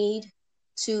you need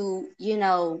to,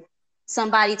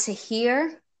 somebody to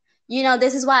hear?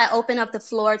 This is why I open up the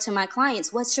floor to my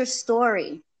clients. What's your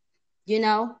story?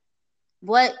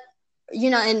 What,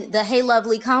 and the Hey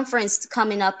Lovely conference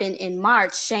coming up in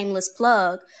March, shameless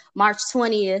plug, March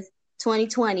 20th,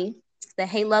 2020, the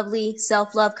Hey Lovely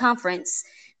Self-Love Conference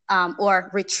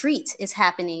or retreat is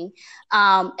happening.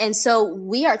 And so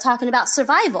we are talking about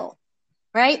survival.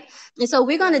 Right? And so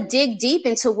we're going to dig deep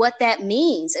into what that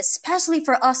means, especially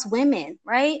for us women,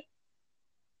 right?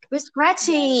 We're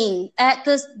scratching at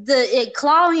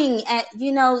clawing at,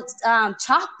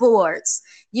 chalkboards,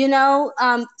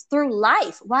 through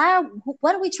life.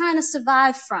 What are we trying to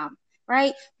survive from,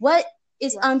 right? What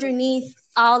is underneath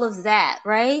all of that,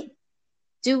 right?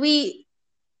 Do we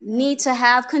need to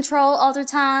have control all the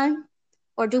time,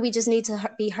 or do we just need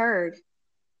to be heard,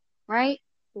 right?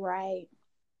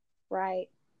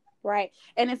 Right.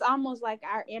 And it's almost like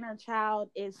our inner child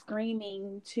is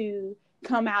screaming to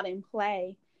come out and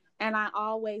play. And I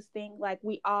always think like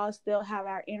we all still have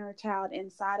our inner child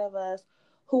inside of us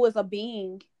who is a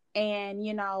being and,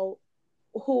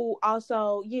 who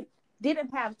also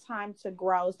didn't have time to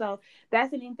grow. So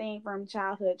that's anything from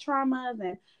childhood traumas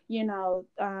and,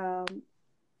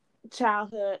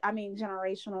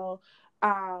 generational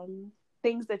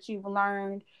things that you've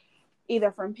learned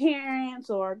either from parents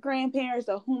or grandparents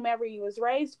or whomever you was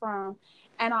raised from.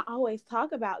 And I always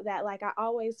talk about that. Like, I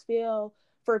always feel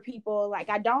for people, like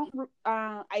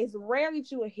it's rare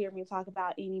that you will hear me talk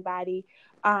about anybody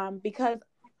because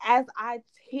as I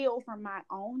heal from my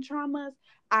own traumas,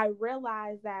 I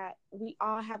realize that we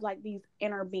all have like these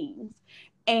inner beings.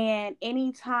 And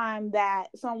anytime that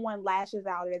someone lashes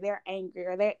out or they're angry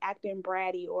or they're acting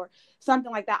bratty or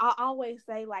something like that, I always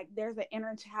say like there's an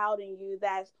inner child in you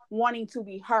that's wanting to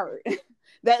be heard,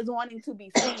 that's wanting to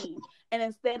be seen. And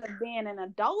instead of being an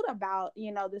adult about,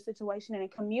 the situation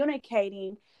and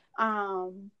communicating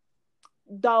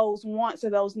those wants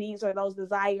or those needs or those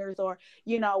desires or,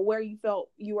 where you felt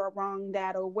you were wronged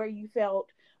at or where you felt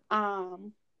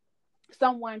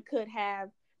someone could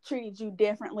have treated you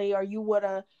differently or you would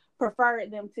have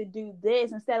preferred them to do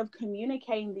this, instead of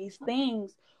communicating these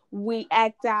things, we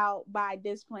act out by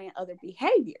displaying other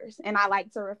behaviors. And I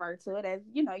like to refer to it as,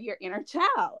 your inner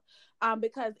child,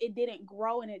 because it didn't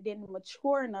grow and it didn't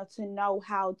mature enough to know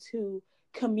how to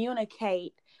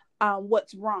communicate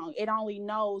what's wrong. It only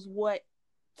knows what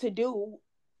to do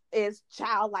is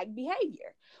childlike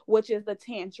behavior, which is the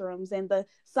tantrums and the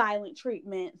silent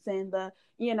treatments and the,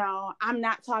 I'm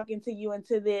not talking to you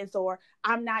into this, or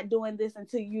I'm not doing this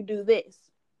until you do this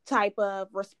type of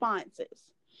responses.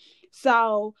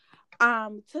 So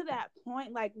to that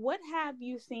point, like, what have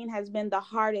you seen has been the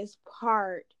hardest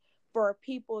part for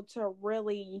people to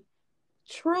really,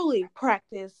 truly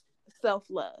practice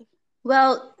self-love?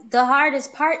 Well, the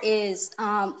hardest part is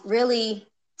really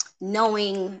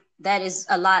knowing that is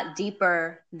a lot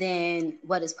deeper than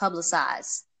what is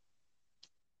publicized.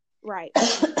 Right.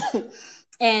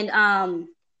 And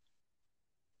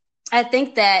I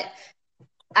think that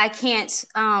I can't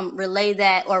relay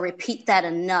that or repeat that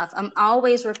enough. I'm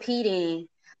always repeating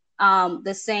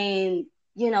the same,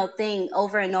 thing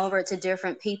over and over to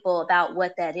different people about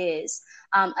what that is.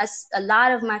 A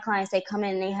lot of my clients, they come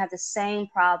in and they have the same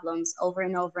problems over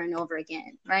and over and over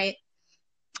again, right?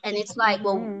 And it's like,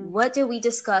 well, what did we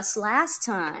discuss last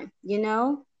time?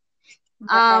 Right.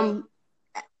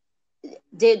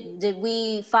 Did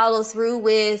we follow through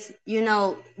with,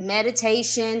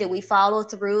 meditation? Did we follow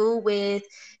through with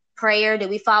prayer? Did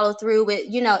we follow through with,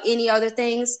 any other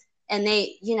things? And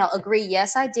they, agree,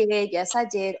 yes, I did. Yes, I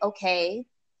did. Okay.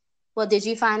 Well, did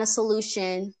you find a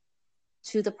solution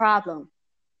to the problem?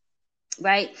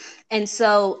 Right. And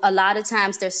so a lot of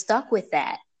times they're stuck with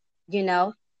that,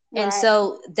 and Right.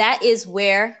 so that is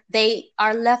where they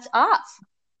are left off.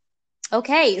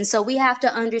 Okay. And so we have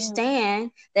to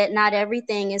understand that not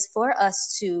everything is for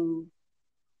us to,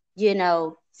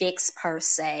 fix per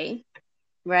se.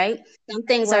 Right. Some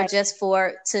things are just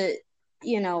to,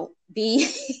 be,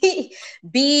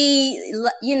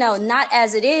 not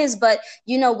as it is, but,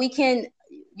 we can,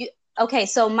 okay.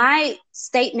 So my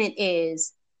statement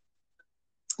is,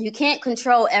 you can't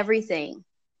control everything,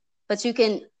 but you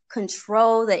can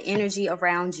control the energy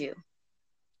around you.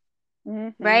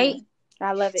 Right.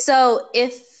 I love it. So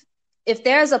if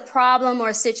there's a problem or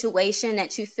a situation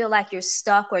that you feel like you're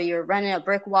stuck or you're running a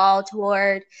brick wall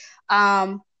toward,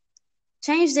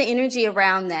 change the energy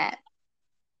around that,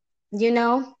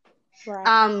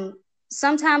 Right.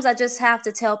 Sometimes I just have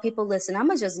to tell people, listen, I'm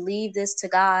going to just leave this to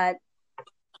God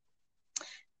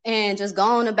and just go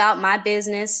on about my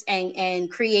business and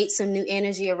create some new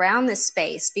energy around this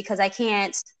space, because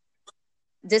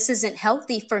this isn't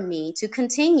healthy for me to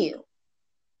continue.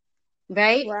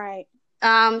 Right. Right.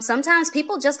 Sometimes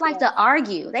people just like to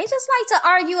argue. They just like to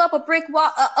argue up a brick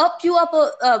wall, argue.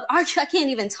 I can't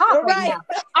even talk right now.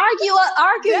 Argue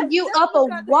you up a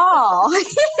wall.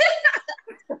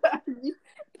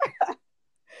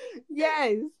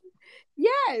 Yes.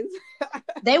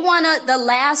 They want the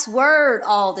last word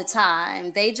all the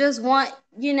time. They just want,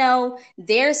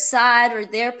 their side or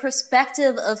their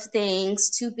perspective of things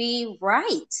to be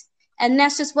right. And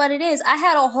that's just what it is. I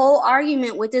had a whole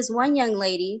argument with this one young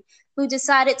lady who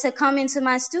decided to come into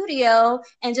my studio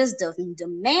and just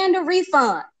demand a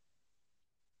refund.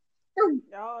 For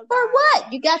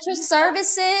what? You got your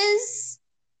services?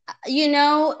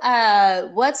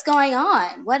 What's going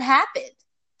on? What happened?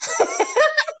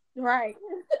 Right.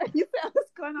 You said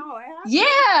what's going on?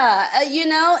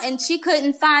 Yeah, and she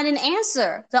couldn't find an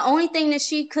answer. The only thing that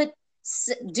she could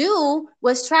do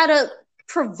was try to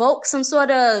provoke some sort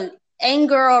of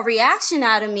anger or reaction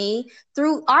out of me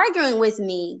through arguing with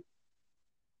me.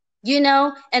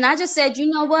 And I just said, you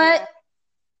know what?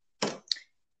 Yeah.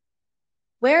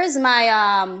 Where is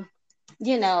my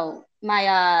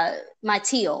my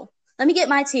teal? Let me get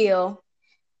my teal.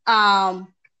 Let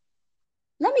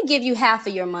me give you half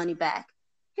of your money back.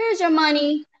 Here's your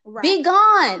money. Right. Be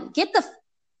gone. Get the f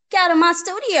out of my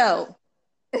studio.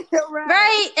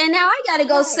 Right. And now I got to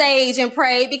go sage and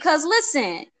pray, because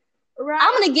listen,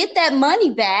 I'm going to get that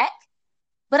money back,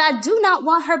 but I do not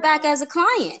want her back as a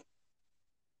client.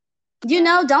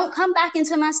 Don't come back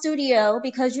into my studio,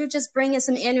 because you're just bringing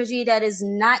some energy that is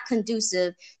not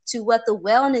conducive to what the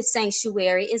Wellness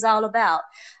Sanctuary is all about.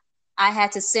 I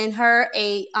had to send her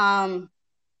a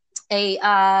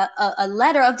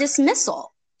letter of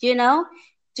dismissal. Do not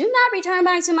return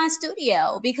back to my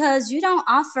studio, because you don't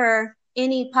offer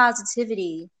any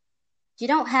positivity. You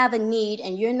don't have a need,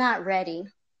 and you're not ready.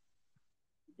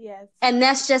 Yes. And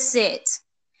that's just it.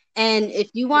 And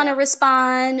if you want to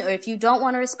respond, or if you don't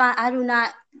want to respond, I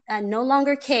no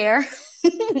longer care.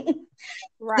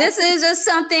 Right. This is just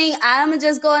something I'm going to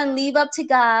just go and leave up to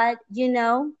God,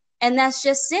 and that's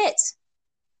just it.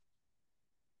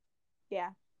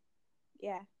 Yeah.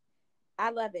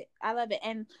 I love it.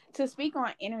 And to speak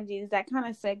on energies, that kind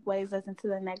of segues us into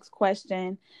the next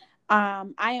question. I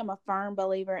am a firm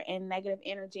believer in negative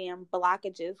energy and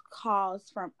blockages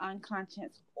caused from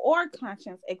unconscious or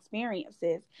conscious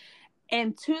experiences.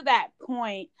 And to that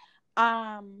point,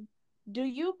 do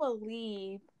you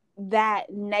believe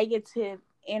that negative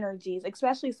energies,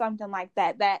 especially something like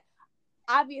that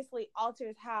obviously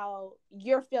alters how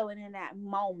you're feeling in that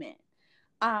moment,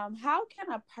 how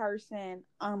can a person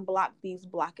unblock these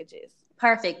blockages?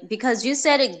 Perfect. Because you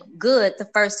said it good the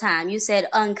first time. You said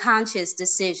unconscious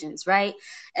decisions, right?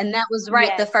 And that was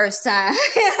right the first time.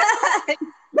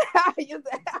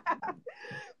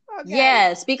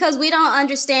 Yes, because we don't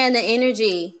understand the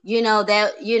energy,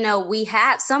 that, we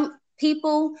have some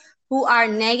people who are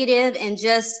negative and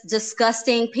just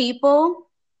disgusting people.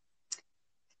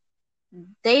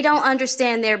 They don't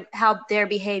understand how their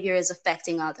behavior is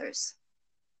affecting others.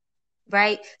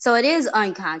 Right? So it is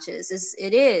unconscious.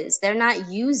 It is. They're not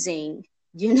using,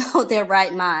 their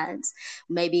right minds.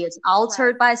 Maybe it's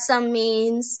altered by some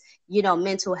means.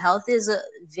 Mental health is a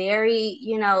very,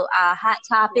 a hot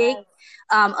topic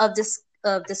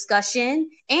of discussion.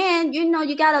 And,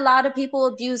 you got a lot of people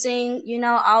abusing,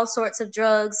 all sorts of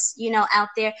drugs, out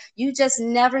there. You just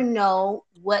never know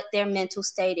what their mental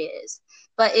state is.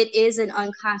 But it is an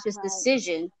unconscious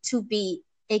decision to be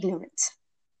ignorant.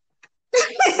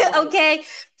 Okay,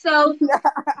 so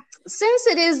since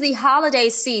it is the holiday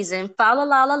season, fa la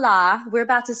la la la, we're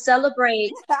about to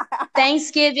celebrate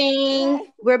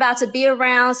Thanksgiving. We're about to be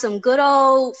around some good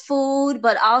old food,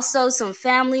 but also some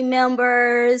family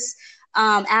members.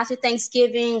 After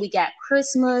Thanksgiving, we got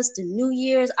Christmas, the New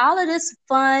Year's, all of this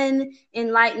fun,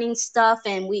 enlightening stuff,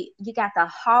 and you got the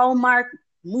Hallmark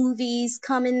movies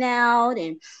coming out,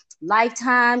 and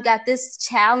Lifetime got this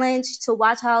challenge to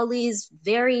watch all these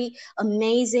very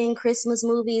amazing Christmas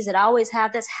movies that always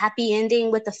have this happy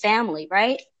ending with the family,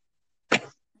 right?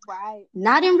 Right.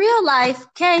 Not in real life,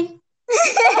 okay?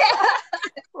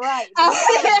 Right.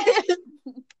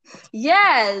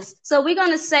 Yes. So we're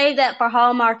going to save that for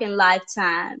Hallmark and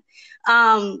Lifetime.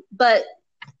 But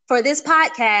for this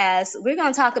podcast, we're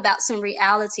going to talk about some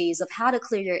realities of how to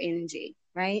clear your energy,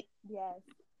 right? Yes.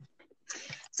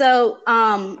 So,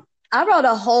 I wrote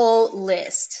a whole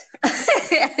list.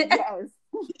 Yes.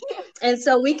 And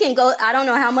so we can go, I don't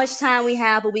know how much time we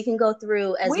have, but we can go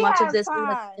through as much of this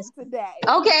list today.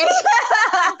 Okay.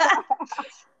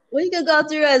 We can go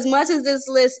through as much of this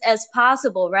list as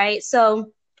possible, right?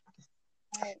 So,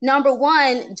 number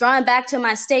one, drawing back to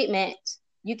my statement,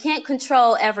 you can't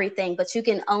control everything, but you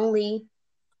can only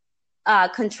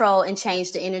control and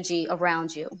change the energy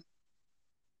around you,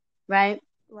 right?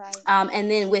 Right.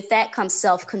 And then with that comes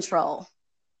self-control,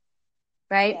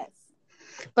 right? Yes.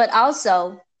 But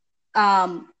also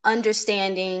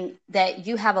understanding that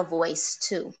you have a voice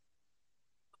too,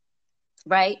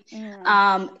 right?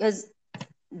 Because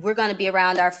we're going to be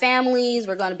around our families,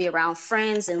 we're going to be around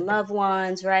friends and loved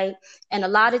ones, right? And a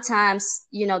lot of times,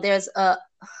 there's a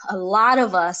lot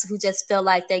of us who just feel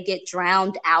like they get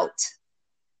drowned out,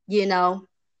 in all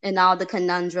the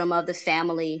conundrum of the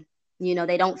family.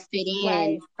 They don't fit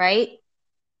in, right?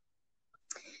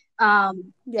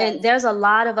 And there's a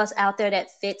lot of us out there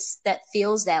that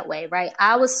feels that way, right?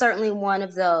 I was certainly one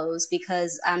of those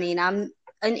because, I'm an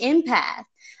empath.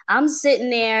 I'm sitting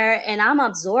there and I'm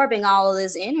absorbing all of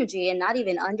this energy and not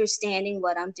even understanding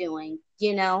what I'm doing,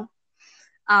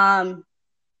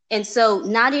 and so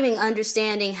not even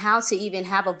understanding how to even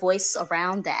have a voice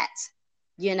around that,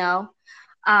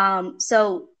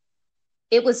 so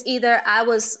it was either I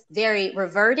was very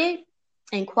reverted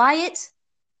and quiet,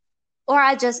 or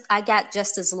I got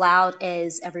just as loud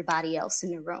as everybody else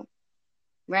in the room,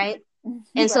 right?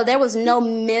 And so there was no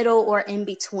middle or in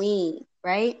between,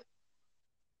 right?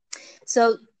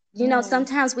 So,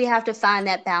 sometimes we have to find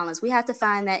that balance. We have to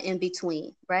find that in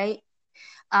between, right?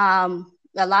 A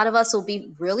lot of us will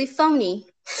be really phony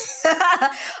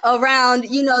around,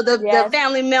 the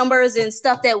family members and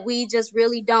stuff that we just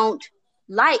really don't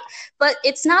like. But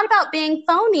it's not about being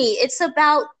phony. It's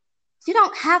about, you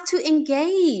don't have to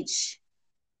engage,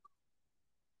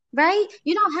 right?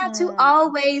 You don't have to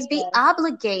always be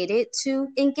obligated to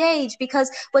engage,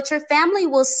 because what your family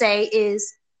will say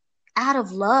is, out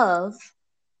of love,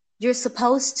 you're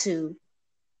supposed to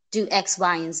do X,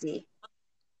 Y, and Z.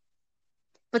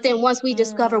 But then once we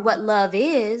discover what love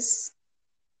is,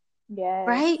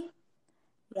 right?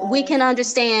 We can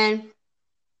understand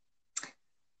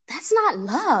that's not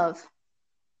love.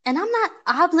 And I'm not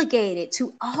obligated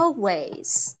to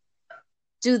always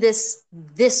do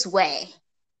this way,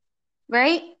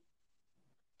 right?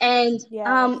 And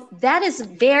that is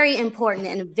very important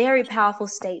and a very powerful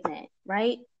statement,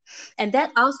 right? And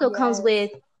that also comes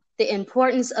with the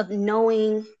importance of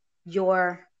knowing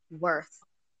your worth,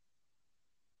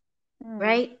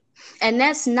 right? And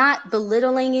that's not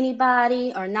belittling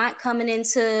anybody or not coming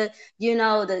into,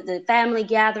 the family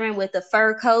gathering with a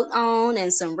fur coat on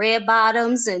and some red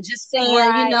bottoms and just saying,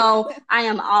 I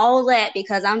am all that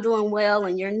because I'm doing well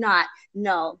and you're not.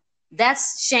 No,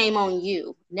 that's shame on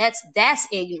you. That's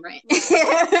ignorant.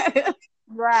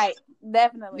 Right.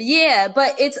 Definitely. Yeah,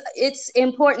 but it's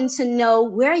important to know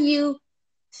where you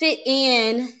fit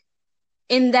in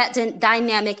that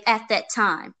dynamic at that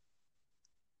time.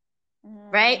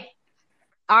 Right?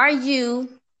 Are you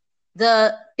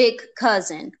the big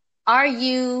cousin? Are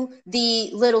you the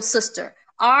little sister?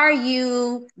 Are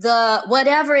you the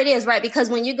whatever it is, right? Because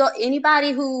when you go,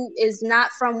 anybody who is not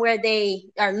from where they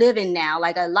are living now,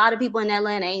 like a lot of people in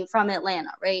Atlanta ain't from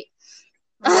Atlanta, right?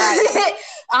 Right.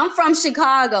 I'm from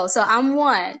Chicago, so I'm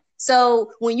one.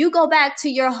 So when you go back to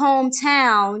your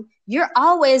hometown, you're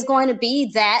always going to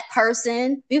be that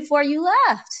person before you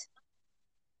left.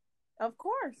 Of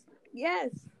course. Yes.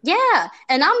 Yeah.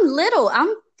 And I'm little.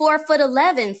 I'm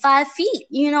 4'11", 5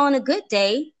 feet, on a good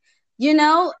day, you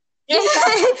know?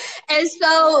 And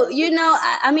so,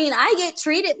 I mean, I get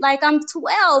treated like I'm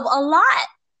 12 a lot,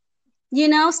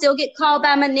 still get called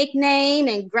by my nickname,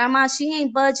 and grandma, she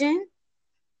ain't budging,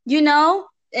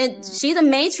 and she the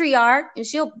matriarch, and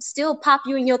she'll still pop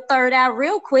you in your third eye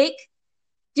real quick,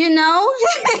 but,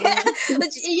 Right.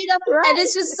 And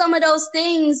it's just some of those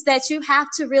things that you have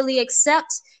to really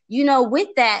accept,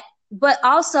 with that, but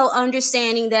also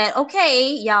understanding that,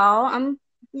 okay, y'all, I'm,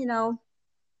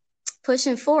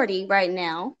 pushing 40 right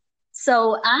now.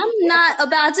 So I'm not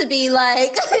about to be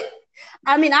like,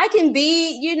 I mean, I can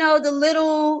be, the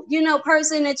little,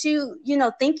 person that you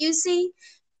think you see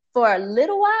for a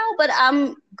little while, but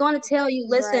I'm going to tell you,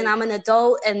 listen, I'm an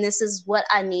adult and this is what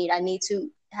I need. I need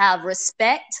to have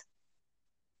respect,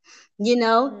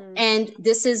 and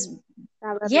this is,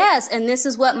 yes, and this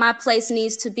is what my place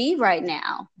needs to be right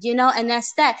now, and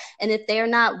that's that. And if they're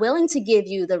not willing to give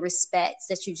you the respect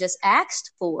that you just asked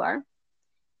for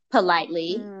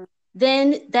politely,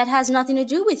 then that has nothing to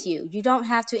do with you. You don't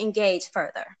have to engage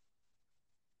further.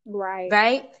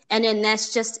 Right. And then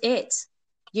that's just it,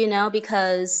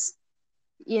 because,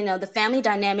 the family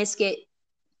dynamics get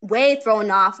way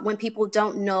thrown off when people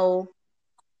don't know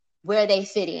where they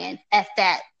fit in at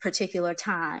that particular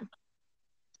time.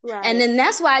 Right. And then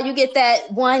that's why you get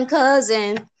that one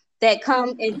cousin that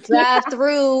come and drive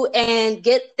through and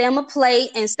get them a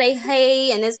plate and say,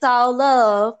 hey, and it's all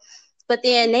love. But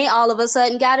then they all of a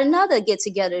sudden got another get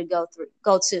together to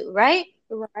go to, right?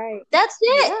 Right. That's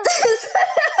it.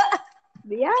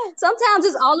 Yeah. Sometimes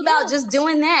it's all about just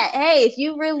doing that. Hey, if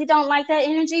you really don't like that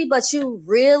energy, but you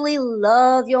really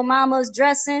love your mama's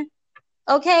dressing,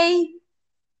 okay,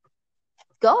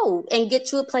 go and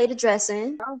get you a plate of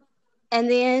dressing. And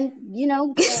then,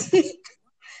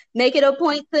 make it a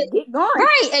point to get going.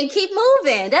 Right, and keep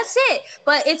moving. That's it.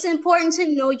 But it's important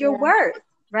to know your worth,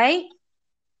 right?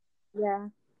 Yeah.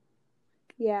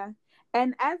 Yeah.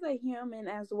 And as a human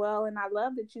as well, and I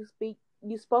love that you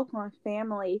spoke on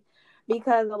family,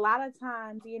 because a lot of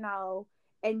times,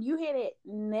 and you hit it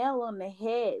nail on the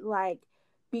head, like,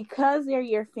 because they're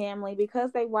your family,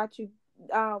 because they watch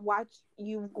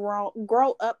you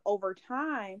grow up over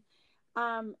time.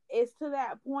 It's to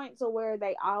that point to where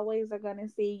they always are going to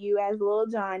see you as little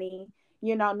Johnny,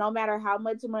 no matter how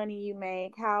much money you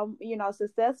make, how,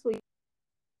 successful.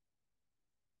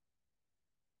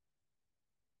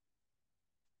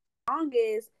 Long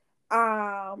as,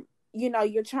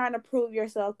 you're trying to prove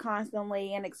yourself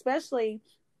constantly. And especially,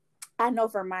 I know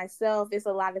for myself, it's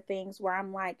a lot of things where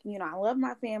I'm like, I love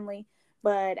my family,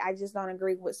 but I just don't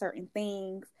agree with certain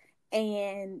things.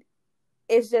 And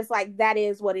it's just like, that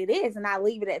is what it is. And I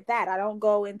leave it at that. I don't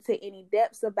go into any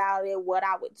depths about it, what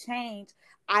I would change.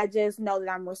 I just know that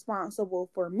I'm responsible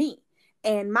for me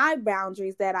and my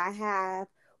boundaries that I have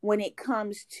when it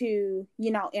comes to,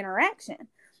 interaction.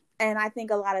 And I think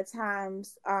a lot of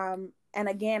times, and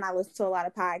again, I listen to a lot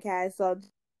of podcasts, so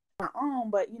my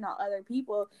own, but, other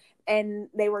people, and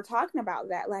they were talking about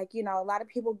that. Like, a lot of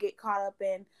people get caught up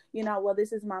in, well,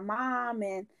 this is my mom,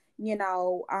 and,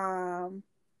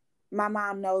 my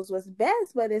mom knows what's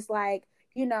best, but it's like,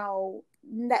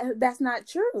 that's not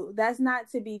true. That's not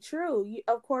to be true.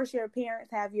 Of course, your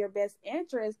parents have your best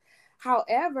interest.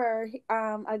 However,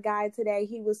 a guy today,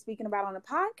 he was speaking about on a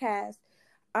podcast,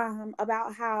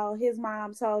 about how his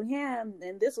mom told him,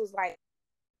 and this was like,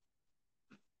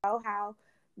 how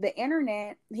the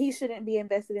internet, he shouldn't be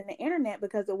invested in the internet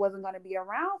because it wasn't going to be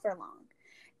around for long.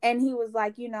 And he was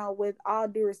like, with all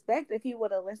due respect, if he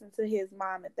would have listened to his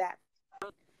mom at that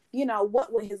point,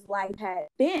 what would his life have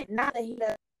been? Not that he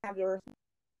doesn't have to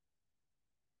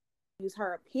use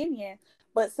her opinion,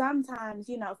 but sometimes,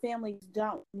 families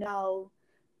don't know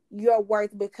your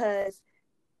worth because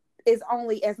it's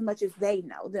only as much as they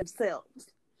know themselves.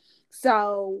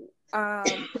 So,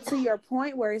 to your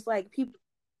point where it's like people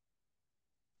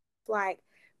like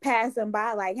passing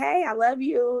by like, hey, I love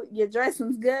you, your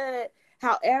dressing's good.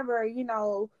 However,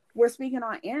 we're speaking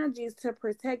on energies. To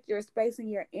protect your space and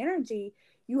your energy,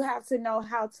 you have to know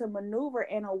how to maneuver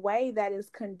in a way that is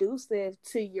conducive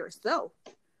to yourself,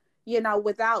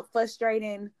 without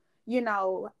frustrating,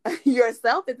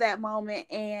 yourself at that moment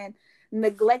and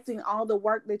neglecting all the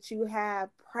work that you have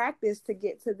practiced to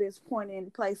get to this point in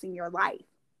place in your life.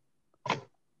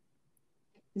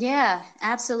 Yeah,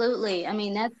 absolutely. I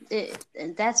mean,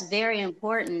 that's very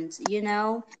important,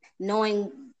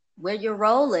 knowing where your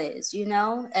role is,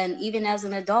 and even as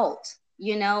an adult,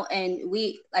 and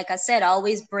we, like I said,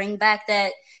 always bring back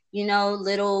that,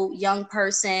 little young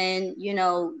person,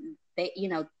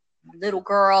 little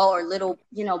girl or little,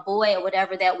 boy or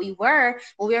whatever that we were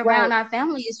when we were around our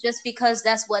family, is just because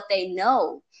that's what they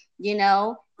know,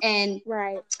 and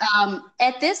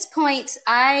at this point,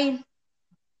 I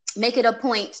make it a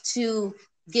point to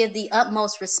give the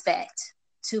utmost respect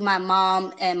to my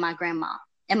mom and my grandma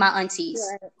and my aunties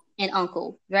and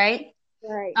uncle, right?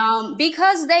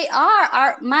 Because they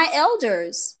are my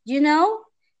elders,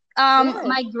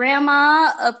 my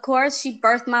grandma, of course, she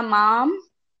birthed my mom.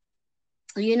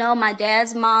 My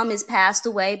dad's mom is passed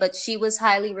away, but she was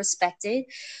highly respected.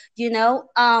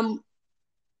 My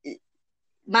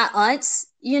aunts,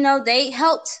 they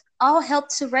all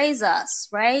helped to raise us,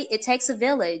 right? It takes a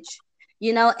village,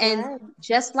 and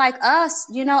just like us,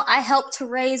 I helped to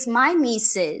raise my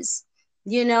nieces,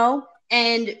 and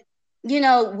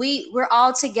we're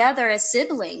all together as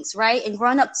siblings, right? And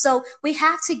grown up. So we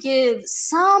have to give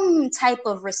some type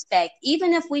of respect,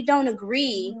 even if we don't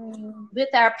agree with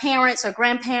our parents or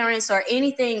grandparents or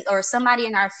anything, or somebody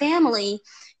in our family.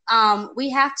 We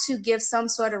have to give some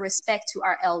sort of respect to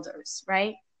our elders,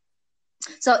 right?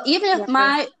 So even if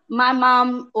my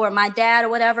mom or my dad or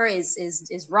whatever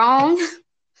is wrong,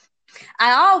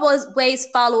 I always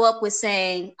follow up with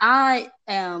saying, I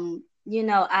am,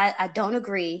 I don't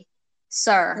agree,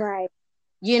 sir.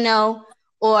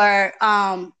 Or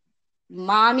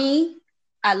mommy,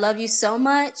 I love you so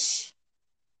much,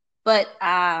 but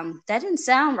that didn't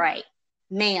sound right,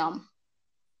 ma'am.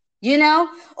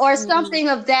 Or something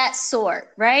of that sort,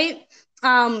 right?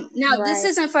 Now, this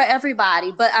isn't for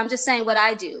everybody, but I'm just saying what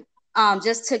I do,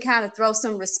 just to kind of throw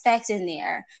some respect in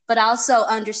there, but also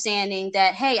understanding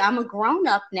that, hey, I'm a grown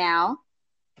up now,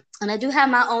 and I do have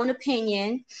my own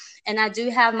opinion, and I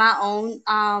do have my own,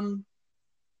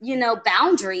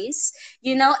 boundaries,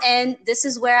 and this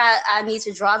is where I need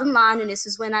to draw the line, and this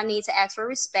is when I need to ask for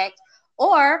respect,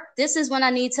 or this is when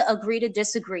I need to agree to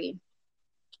disagree,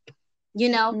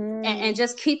 and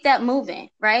just keep that moving,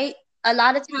 right? A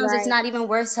lot of times it's not even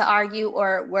worth to argue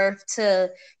or worth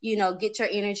to, get your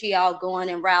energy all going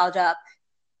and riled up.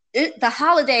 The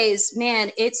holidays,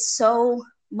 man, it's so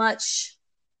much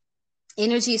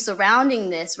energy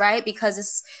surrounding this, right? Because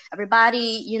it's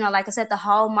everybody, like I said, the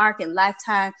Hallmark and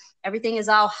Lifetime, everything is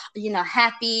all,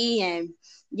 happy, and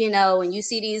and you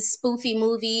see these spoofy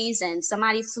movies and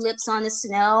somebody slips on the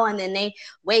snow and then they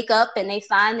wake up and they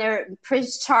find their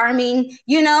Prince Charming,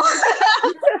 and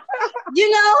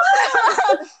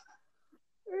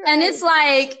it's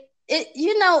like,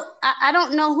 I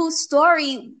don't know whose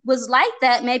story was like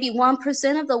that, maybe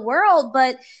 1% of the world,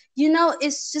 but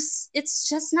it's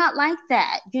just not like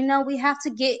that. We have to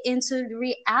get into the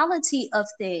reality of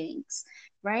things,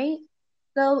 right?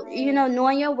 So,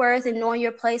 knowing your worth and knowing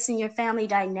your place in your family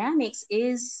dynamics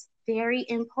is very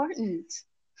important,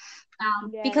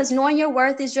 because knowing your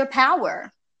worth is your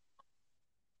power.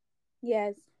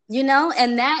 Yes.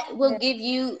 And that will give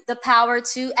you the power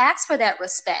to ask for that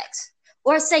respect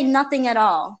or say nothing at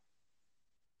all,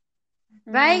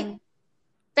 right?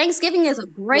 Thanksgiving is a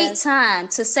great time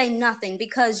to say nothing,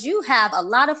 because you have a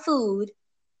lot of food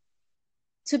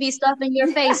to be stuffing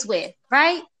your face with,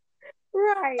 right?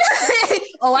 Right.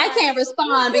 Oh, I can't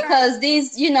respond because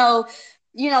these,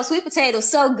 sweet potatoes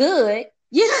so good.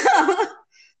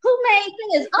 Who made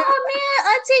this? Oh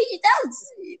man, auntie, that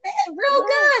was real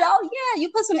good. Oh yeah, you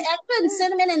put some extra and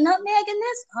cinnamon and nutmeg in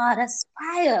this. Oh, that's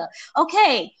fire.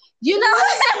 Okay,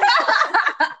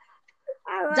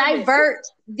 divert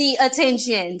the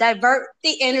attention, divert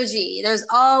the energy. There's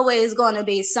always going to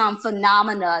be some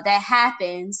phenomena that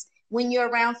happens when you're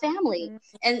around family.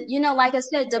 And, like I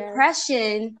said,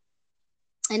 depression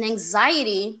and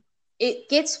anxiety, it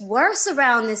gets worse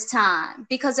around this time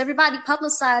because everybody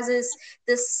publicizes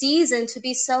this season to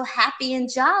be so happy and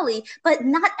jolly, but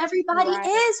not everybody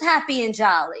is happy and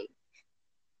jolly.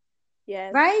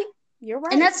 Yes. Right? You're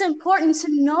right. And that's important to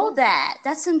know that.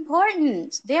 That's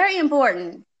important. Very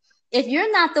important. If you're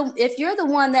the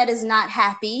one that is not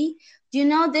happy,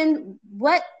 then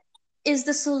what is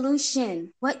the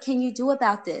solution? What can you do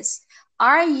about this?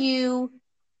 Are you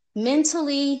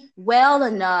mentally well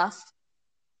enough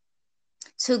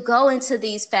to go into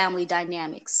these family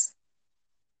dynamics?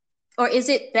 Or is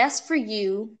it best for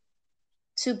you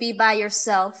to be by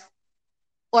yourself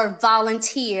or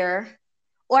volunteer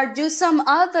or do some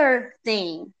other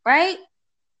thing, right?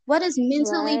 What is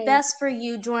mentally Right. best for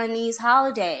you during these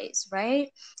holidays,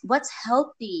 right? What's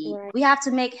healthy? Right. We have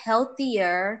to make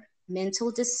healthier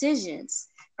mental decisions,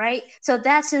 right? So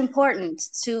that's important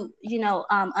to,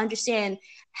 understand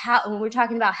how, when we're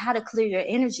talking about how to clear your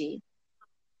energy.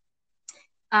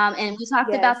 And we talked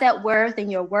Yes. about that worth, and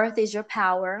your worth is your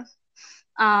power.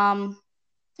 Um,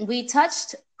 we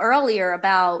touched earlier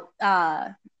about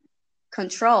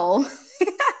control.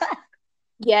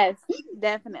 Yes,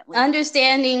 definitely.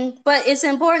 Understanding, but it's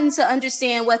important to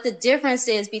understand what the difference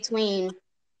is between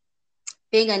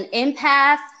being an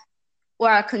empath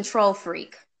or a control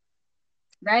freak,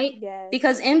 right? Yes.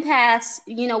 Because empaths,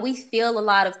 we feel a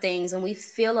lot of things, and we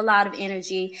feel a lot of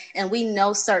energy, and we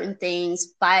know certain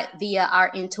things via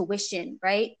our intuition,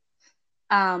 right?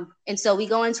 And so we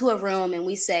go into a room and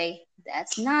we say,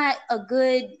 that's not a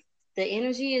good, the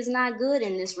energy is not good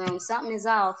in this room. Something is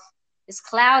off. It's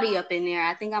cloudy up in there.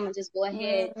 I think I'm gonna just go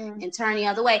ahead Mm, and turn the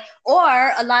other way.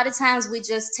 Or a lot of times we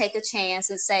just take a chance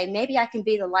and say, maybe I can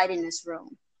be the light in this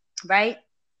room, right?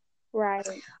 right.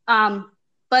 Um,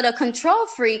 but a control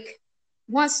freak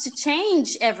wants to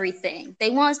change everything. They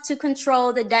want to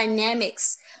control the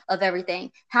dynamics of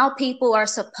everything, how people are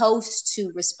supposed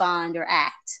to respond or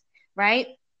act, right?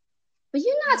 But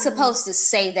you're not Mm, supposed to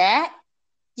say that,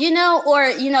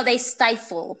 or, they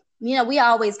stifle. We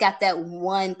always got that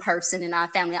one person in our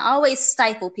family, always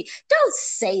stifle people. Don't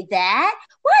say that.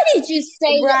 Why did you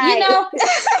say that?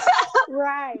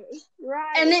 right.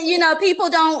 Right. And Right. then, people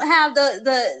don't have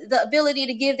the ability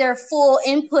to give their full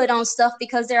input on stuff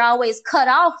because they're always cut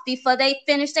off before they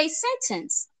finish their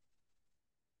sentence.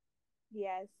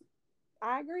 Yes.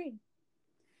 I agree.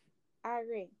 I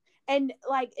agree. And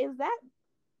like, is that,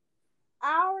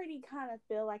 I already kind of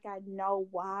feel like I know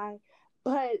why,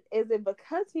 but is it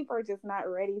because people are just not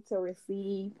ready to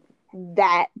receive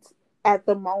that at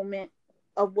the moment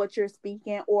of what you're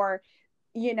speaking? Or,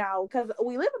 because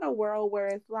we live in a world where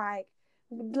it's like,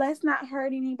 let's not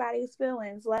hurt anybody's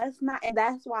feelings. Let's not, and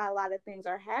that's why a lot of things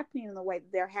are happening in the way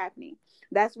that they're happening.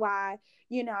 That's why,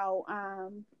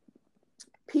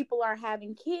 people are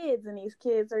having kids, and these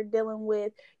kids are dealing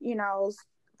with,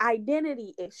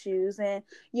 identity issues, and,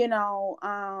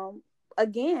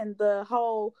 again, the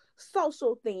whole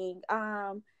social thing.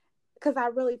 Because I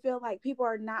really feel like people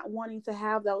are not wanting to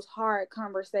have those hard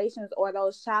conversations or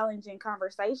those challenging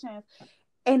conversations,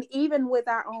 and even with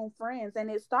our own friends. And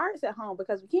it starts at home,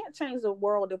 because we can't change the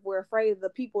world if we're afraid of the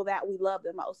people that we love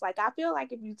the most. Like, I feel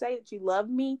like if you say that you love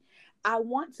me, I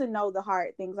want to know the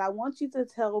hard things. I want you to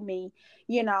tell me,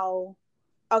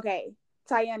 okay,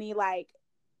 Tayani, like,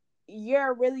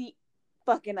 you're really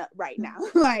fucking up right now.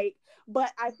 Like,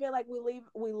 but I feel like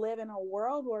we live in a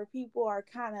world where people are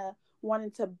kind of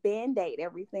wanting to band-aid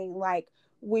everything. Like,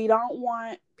 we don't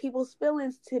want people's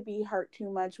feelings to be hurt too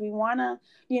much. We want to,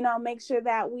 make sure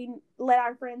that we let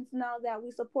our friends know that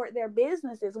we support their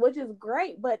businesses, which is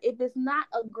great. But if it's not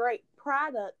a great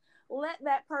product, let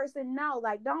that person know.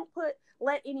 Like, don't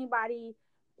let anybody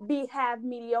have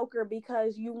mediocre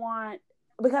because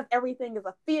everything is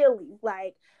a feeling.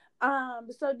 Like,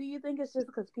 so do you think it's just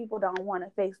because people don't want to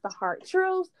face the hard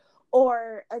truths,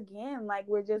 or again, like,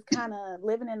 we're just kind of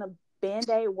living in a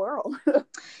band-aid world?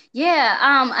 Yeah,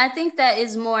 I think that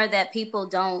is more that people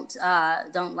don't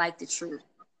like the truth.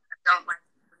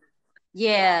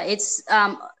 Yeah, Yeah. it's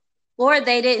or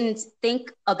they didn't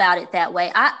think about it that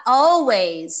way. I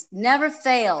always, never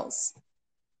fails,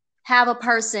 have a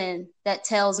person that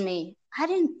tells me, I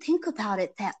didn't think about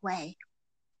it that way.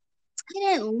 I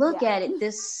didn't look Yeah. at it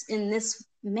in this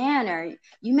manner.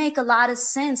 You make a lot of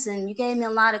sense, and you gave me a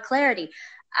lot of clarity.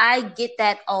 I get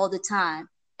that all the time.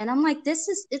 And I'm like,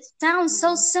 it sounds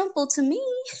so Mhm. simple to me.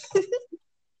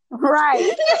 Right.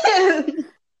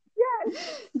 Yes.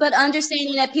 But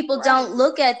understanding that people Right. don't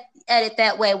look at it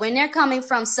that way when they're coming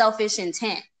from selfish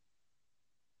intent.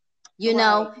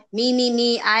 Right.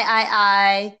 Me,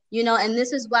 I, and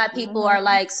this is why people are Hmm.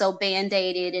 like so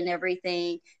band-aided and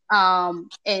everything,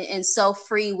 and so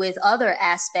free with other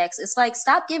aspects. It's like,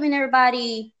 stop giving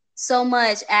everybody so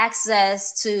much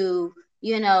access to,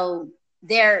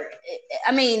 their,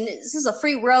 I mean, this is a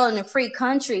free world and a free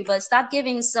country, but stop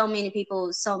giving so many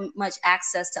people so much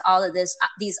access to all of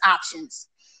these options,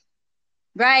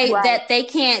 right? Right. That they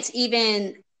can't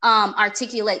even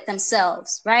articulate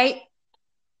themselves, right?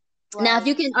 Now, if Right.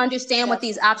 you can understand what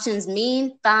these Definitely. options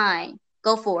mean, fine,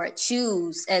 go for it.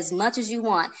 Choose as much as you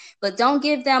want, but don't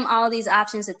give them all these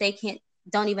options that they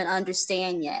don't even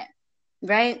understand yet,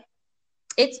 right?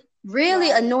 It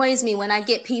really Right. annoys me when I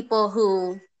get people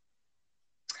who,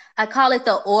 I call it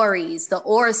the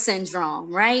Aura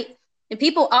syndrome, right? And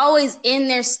people always end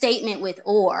their statement with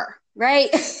or, right?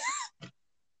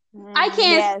 I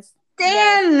can't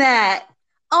stand that.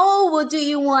 Oh, well, do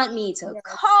you want me to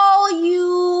call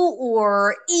you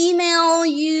or email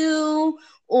you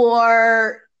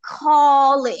or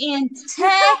call and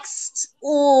text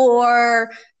or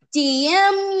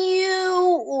DM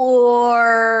you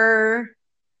or,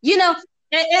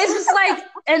 it's just like,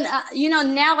 and,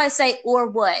 now I say, or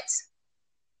what?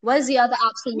 What is the other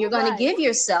option you're going to give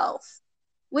yourself?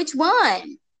 Which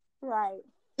one? Right.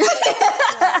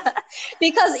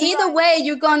 Because either way,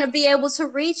 you're going to be able to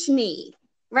reach me,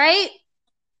 right?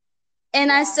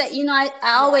 And I say, I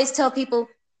always tell people,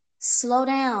 slow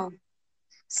down.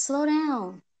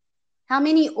 How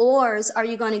many ors are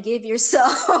you going to give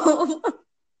yourself?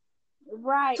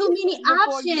 Right. Too many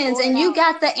options, and you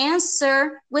got the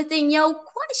answer within your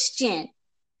question.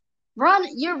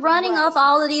 You're running off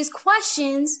all of these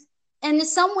questions, and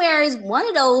somewhere is one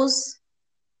of those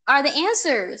are the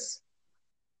answers.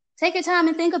 Take your time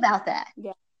and think about that.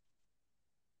 Yeah.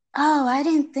 Oh, I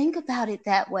didn't think about it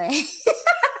that way.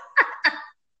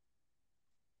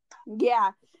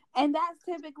 Yeah. And that's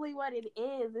typically what it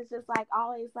is. It's just like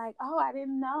always like, oh, I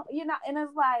didn't know, and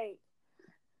it's like,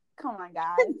 come on,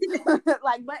 guys.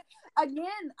 Like, but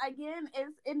again,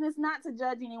 it's not to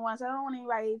judge anyone. So I don't want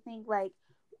anybody to think like,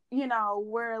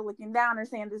 we're looking down or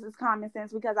saying this is common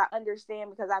sense, because I understand,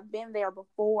 because I've been there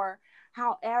before.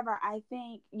 However, I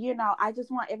think, I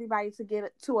just want everybody to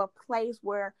get to a place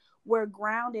where we're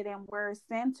grounded and we're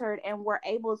centered and we're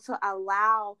able to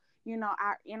allow,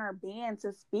 our inner being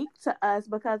to speak to us,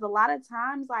 because a lot of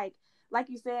times, like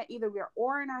you said, either we're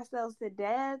oring ourselves to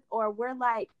death or we're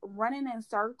like running in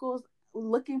circles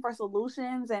looking for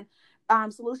solutions and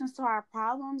solutions to our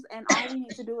problems. And all we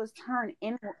need to do is turn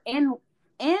inwardly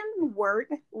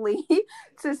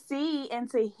to see and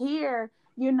to hear,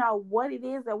 what it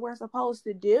is that we're supposed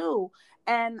to do.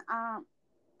 And I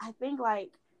think like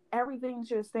everything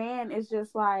you're saying is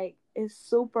just like, it's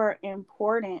super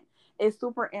important. It's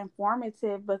super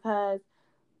informative, because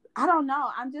I don't know,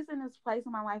 I'm just in this place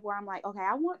in my life where I'm like, okay,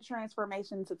 I want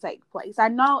transformation to take place. I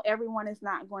know everyone is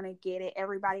not going to get it.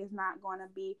 Everybody is not going to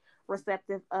be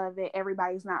receptive of it.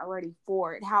 Everybody's not ready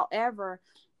for it. However,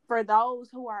 for those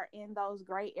who are in those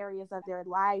gray areas of their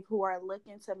life, who are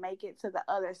looking to make it to the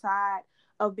other side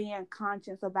of being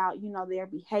conscious about, their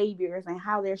behaviors and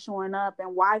how they're showing up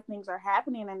and why things are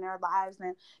happening in their lives,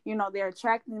 and, they're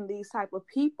attracting these type of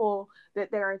people that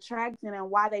they're attracting,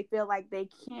 and why they feel like they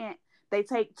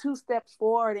take 2 steps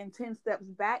forward and 10 steps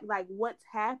back, like what's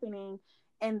happening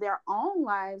in their own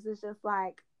lives. Is just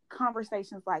like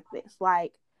conversations like this.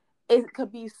 Like, it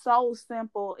could be so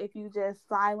simple if you just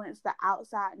silence the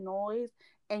outside noise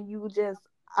and you just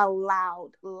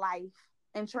allowed life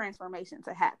and transformation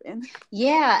to happen.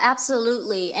 Yeah,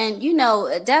 absolutely. And,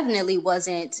 it definitely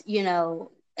wasn't,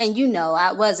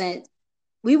 I wasn't,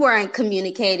 we weren't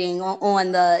communicating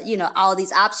on the, all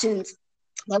these options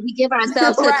that we give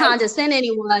ourselves to condescend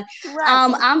anyone.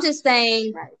 I'm just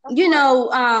saying,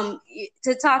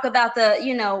 to talk about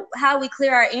the, how we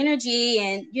clear our energy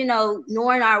and,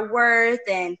 knowing our worth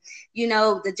and,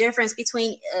 the difference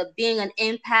between being an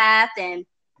empath and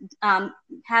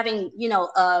having,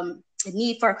 a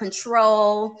need for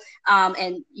control,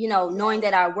 and, knowing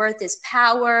that our worth is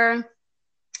power,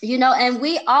 and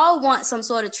we all want some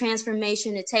sort of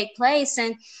transformation to take place.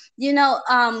 And,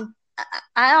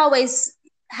 I always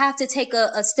have to take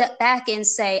a step back and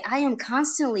say, I am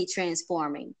constantly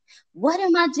transforming. What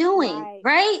am I doing?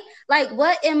 Right? Like,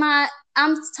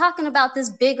 I'm talking about this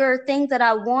bigger thing that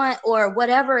I want, or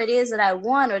whatever it is that I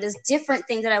want, or this different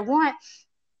thing that I want.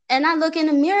 And I look in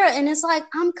the mirror and it's like,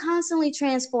 I'm constantly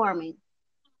transforming.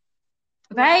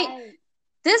 Right?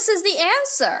 This is the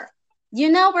answer.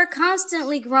 We're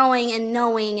constantly growing and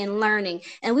knowing and learning,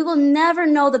 and we will never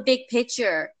know the big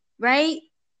picture, right?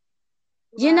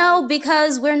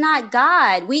 Because we're not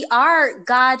God. We are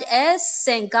goddess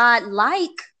and God-like,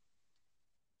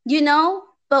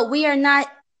 but we are not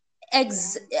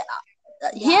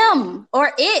him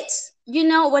or it,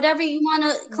 whatever you want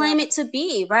to claim it to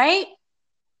be, right?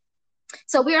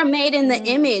 So we are made in the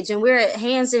image, and we're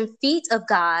hands and feet of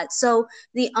God. So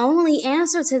the only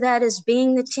answer to that is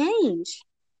being the change.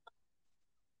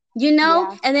 And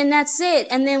then that's it.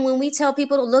 And then when we tell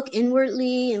people to look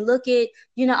inwardly and look at,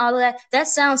 all of that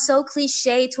sounds so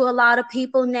cliche to a lot of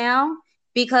people now,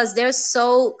 because they're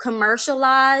so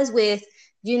commercialized with,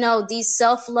 these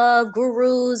self-love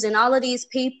gurus and all of these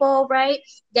people, right?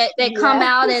 That come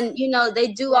out and,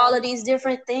 they do all of these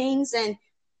different things. And,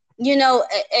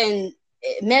 and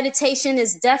meditation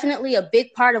is definitely a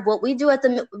big part of what we do at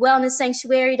the Wellness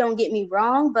Sanctuary. Don't get me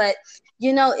wrong, but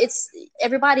it's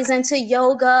everybody's into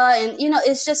yoga, and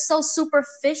it's just so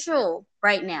superficial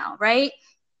right now, right?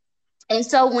 And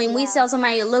so when we tell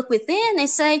somebody to look within, they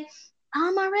say,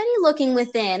 I'm already looking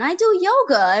within. I do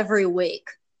yoga every week.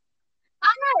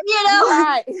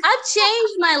 Right. I've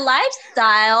changed my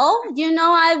lifestyle.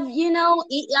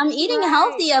 I'm eating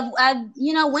healthy. I've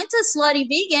went to Slutty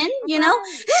Vegan.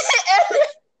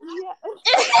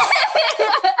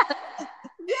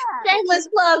 Shameless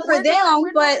plug for them,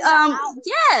 but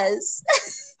yes.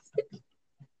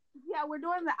 Yeah, we're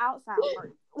doing the outside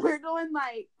work. We're doing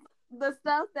like the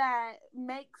stuff that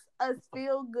makes us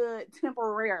feel good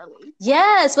temporarily.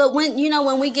 Yes, but when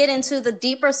we get into the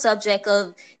deeper subject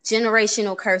of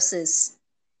generational curses,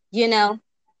 and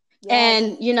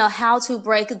how to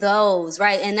break those,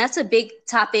 right? And that's a big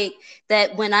topic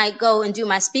that when I go and do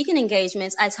my speaking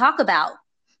engagements, I talk about,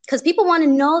 because people want to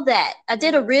know that. I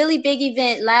did a really big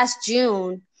event last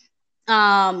June,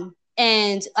 and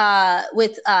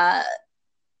with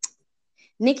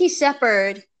Nikki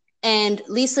Shepard and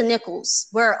Lisa Nichols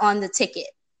were on the ticket.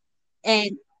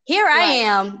 And here I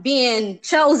am being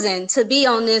chosen to be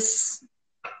on this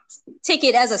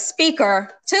ticket as a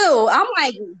speaker too. I'm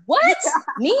like, what?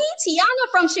 Me, Tiana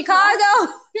from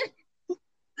Chicago?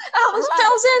 I was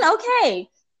chosen? Okay.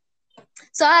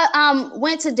 So I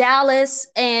went to Dallas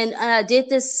and did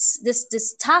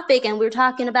this topic, and we were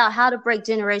talking about how to break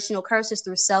generational curses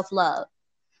through self-love.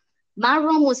 My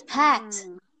room was packed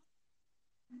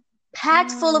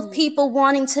full of people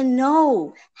wanting to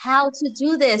know how to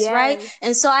do this, right?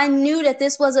 And so I knew that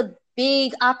this was a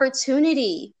big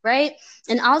opportunity, right?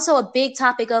 And also a big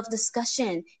topic of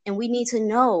discussion. And we need to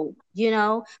know,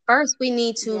 first we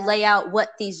need to lay out what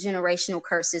these generational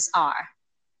curses are.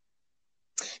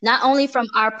 Not only from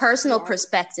our personal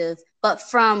perspective, but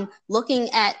from looking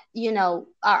at,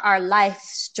 our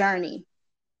life's journey.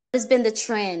 What has been the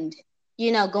trend,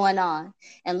 going on?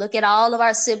 And look at all of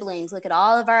our siblings, look at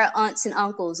all of our aunts and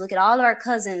uncles, look at all of our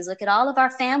cousins, look at all of our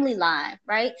family line,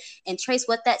 right? And trace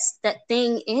what that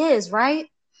thing is, right?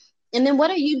 And then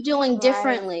what are you doing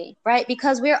differently, right?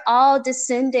 Because we're all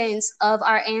descendants of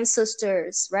our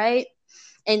ancestors, right?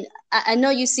 And I know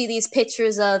you see these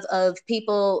pictures of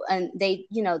people, and they,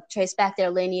 trace back their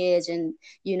lineage, and,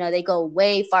 they go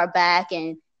way far back,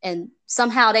 and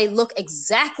somehow they look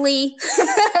exactly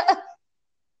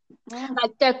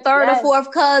like their third or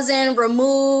fourth cousin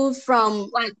removed from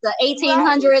like the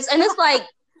 1800s. And it's like,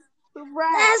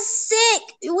 that's sick.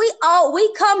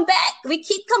 We come back. We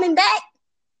keep coming back.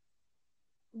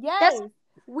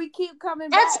 We keep coming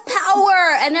back. That's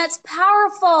power, and that's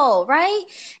powerful, right?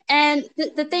 And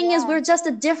the thing is, we're just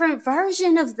a different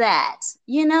version of that,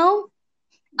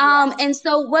 And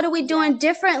so what are we doing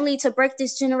differently to break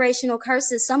these generational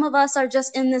curses? Some of us are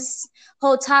just in this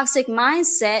whole toxic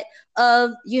mindset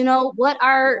of, what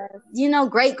our,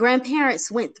 great grandparents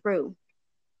went through.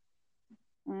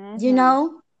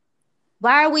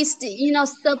 Why are we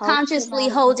subconsciously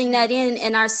holding that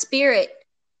in our spirit,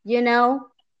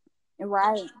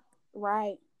 Right.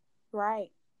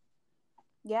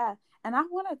 Yeah. And I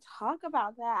want to talk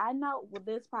about that. I know with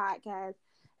this podcast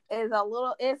it's a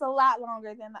lot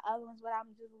longer than the other ones, but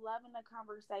I'm just loving the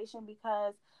conversation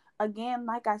because, again,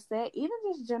 like I said, even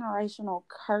just generational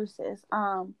curses,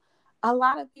 a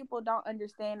lot of people don't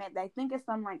understand that. They think it's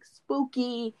some like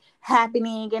spooky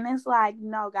happening, and it's like,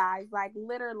 no, guys, like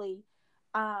literally,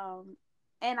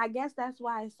 and I guess that's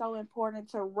why it's so important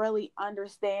to really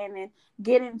understand and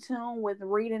get in tune with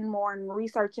reading more and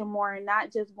researching more, and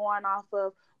not just going off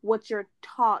of what you're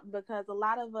taught, because a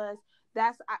lot of us,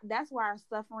 that's where our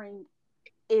suffering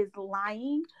is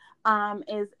lying,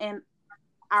 is in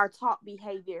our taught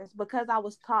behaviors. Because I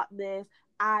was taught this,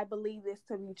 I believe this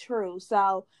to be true.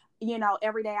 So,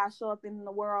 every day I show up in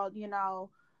the world,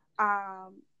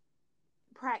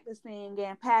 practicing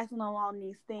and passing along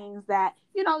these things that,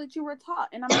 that you were taught.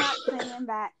 And I'm not saying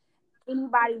that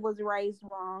anybody was raised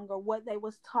wrong or what they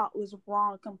was taught was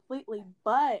wrong completely.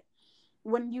 But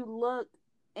when you look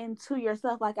into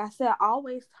yourself, like I said,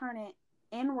 always turn it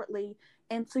inwardly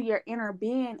into your inner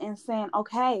being and saying,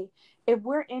 okay, if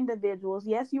we're individuals,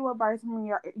 yes, you were birthed from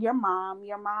your mom.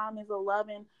 Your mom is a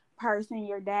loving person.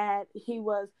 Your dad, he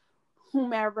was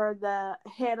whomever, the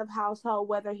head of household,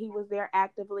 whether he was there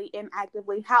actively,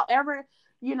 inactively, however,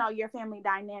 your family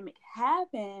dynamic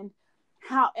happened.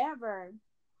 However,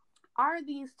 are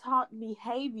these taught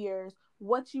behaviors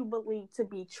what you believe to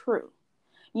be true?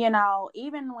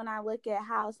 Even when I look at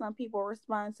how some people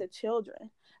respond to children,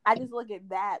 I just look at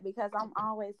that because I'm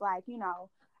always like,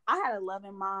 I had a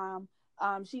loving mom.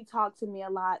 She talked to me a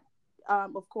lot.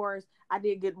 Of course, I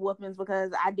did get whoopings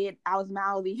because I was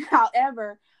mouthy.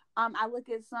 However, I look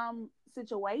at some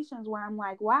situations where I'm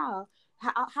like, wow,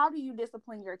 how do you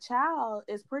discipline your child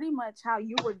is pretty much how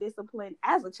you were disciplined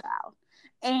as a child.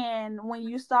 And when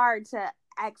you start to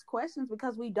ask questions,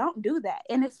 because we don't do that.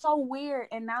 And it's so weird.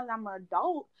 And now that I'm an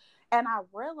adult and I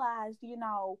realized,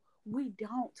 we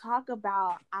don't talk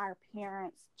about our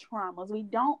parents' traumas. We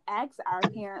don't ask our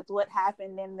parents what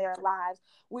happened in their lives.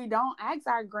 We don't ask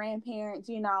our grandparents,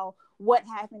 what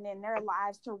happened in their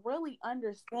lives to really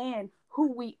understand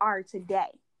who we are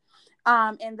today.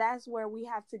 And that's where we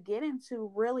have to get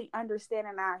into really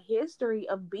understanding our history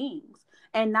of beings,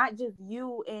 and not just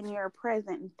you in your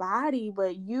present body,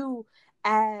 but you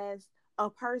as a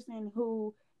person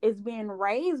who is being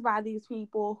raised by these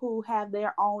people who have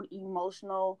their own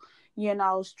emotional,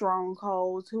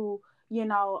 strongholds, who,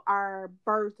 are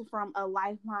birthed from a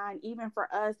lifeline, even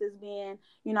for us as being,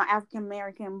 African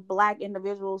American Black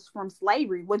individuals from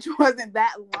slavery, which wasn't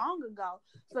that long ago.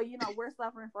 So, we're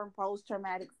suffering from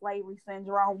post-traumatic slavery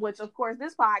syndrome, which of course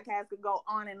this podcast could go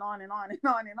on and on and on and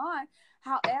on and on.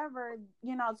 However,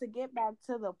 to get back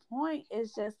to the point,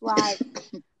 it's just like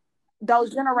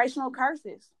those generational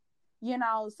curses,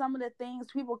 some of the things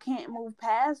people can't move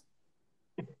past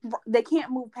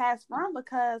from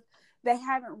because they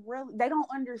don't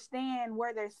understand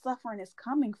where their suffering is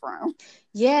coming from.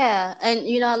 Yeah. And,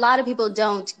 a lot of people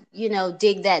don't,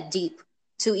 dig that deep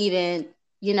to even,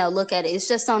 look at it. It's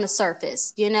just on the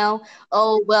surface,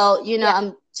 oh, well, Yeah.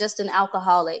 I'm just an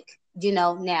alcoholic,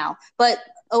 now. But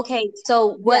okay,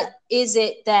 so what is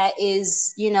it that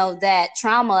is, that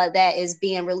trauma that is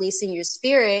being released in your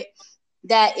spirit?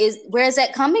 Where is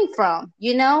that coming from?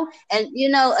 And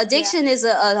addiction is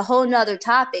a whole nother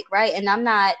topic, right? And I'm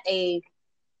not a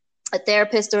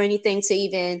therapist or anything to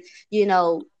even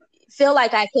feel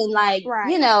like I can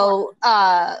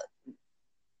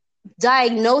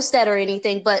diagnose that or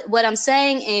anything. But what I'm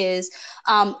saying is,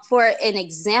 for an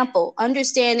example,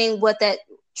 understanding what that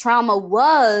trauma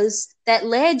was that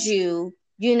led you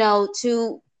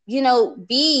to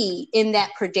be in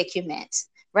that predicament,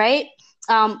 right?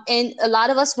 And a lot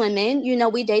of us women,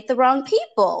 we date the wrong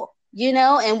people,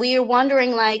 and we are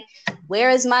wondering, like, where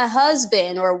is my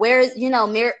husband, or where's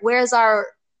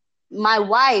my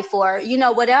wife, or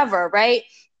whatever, right?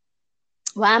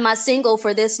 Why am I single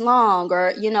for this long?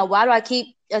 Or why do I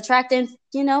keep attracting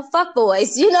fuck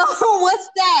boys? What's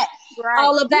that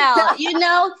all about?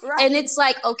 Right. And it's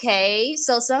like, okay,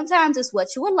 so sometimes it's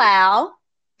what you allow,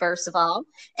 first of all,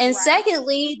 and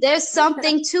secondly, there's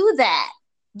something to that.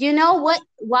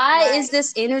 Why is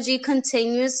this energy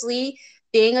continuously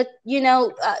being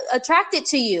attracted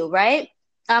to you, right?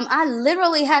 I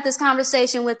literally had this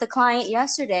conversation with the client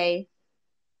yesterday.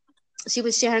 She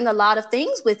was sharing a lot of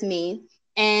things with me,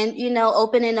 and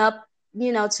opening up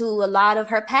to a lot of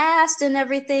her past and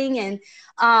everything. And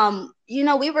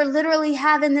we were literally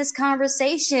having this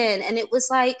conversation, and it was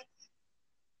like,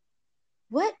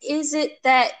 what is it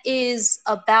that is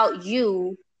about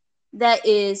you that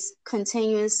is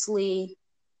continuously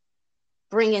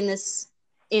bringing this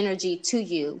energy to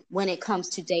you when it comes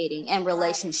to dating and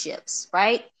relationships,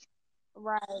 right?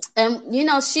 And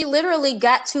she literally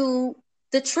got to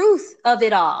the truth of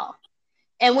it all.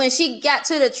 And when she got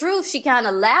to the truth, she kind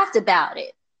of laughed about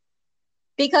it,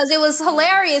 because it was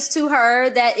hilarious to her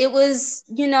that it was,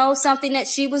 something that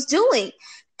she was doing.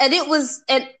 And it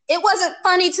wasn't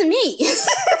funny to me.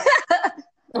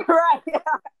 Right.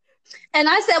 And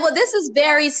I said, well, this is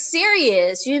very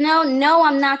serious. No,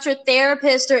 I'm not your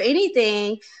therapist or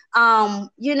anything.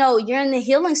 You're in the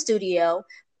healing studio,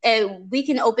 and we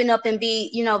can open up and be,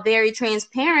 very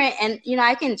transparent. And,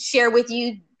 I can share with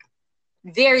you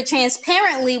very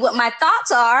transparently what my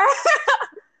thoughts are,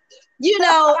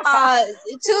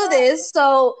 to this.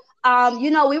 So,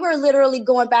 we were literally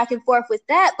going back and forth with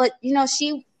that, but,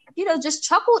 she, just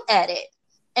chuckled at it.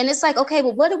 And it's like, okay,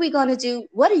 well, what are we going to do?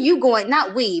 What are you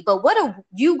not we, but what are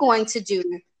you going to do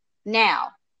now?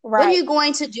 What are you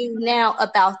going to do now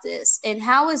about this? And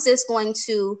how is this going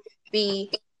to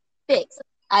be fixed?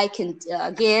 I can,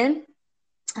 again,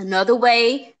 another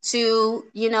way to,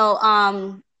 to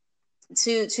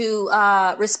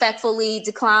respectfully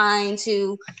decline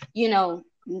to,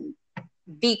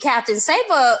 be Captain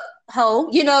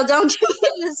Save-A-Ho, don't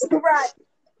use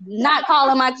not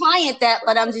calling my client that,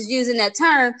 but I'm just using that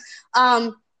term,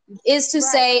 is to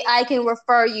say, I can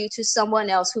refer you to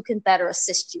someone else who can better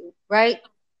assist you, right?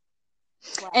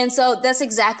 And so that's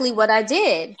exactly what I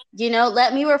did.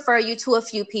 Let me refer you to a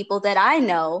few people that I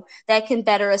know that can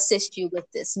better assist you with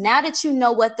this. Now that you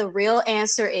know what the real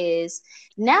answer is,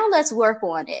 now let's work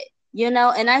on it,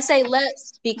 and I say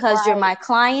let's because you're my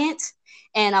client,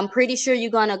 and I'm pretty sure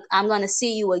I'm going to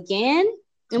see you again.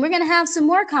 and we're going to have some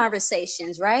more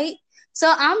conversations, right?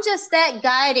 So I'm just that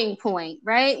guiding point,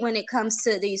 right, when it comes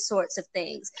to these sorts of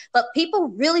things. But people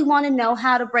really want to know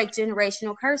how to break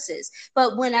generational curses.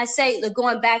 But when I say,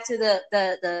 going back to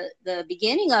the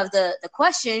beginning of the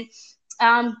question,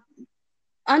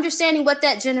 understanding what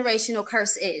that generational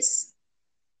curse is,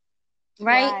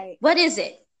 right? What is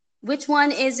it? Which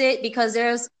one is it? Because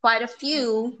there's quite a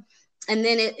few, and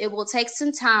then it will take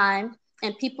some time,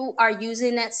 and people are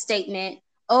using that statement,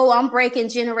 oh, I'm breaking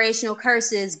generational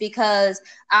curses because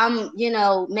I'm,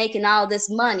 making all this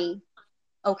money.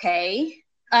 Okay.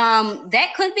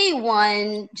 That could be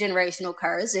one generational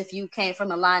curse if you came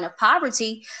from a line of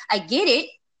poverty. I get it.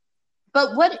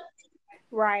 But what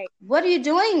are you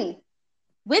doing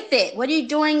with it? What are you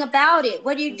doing about it?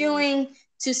 What are you doing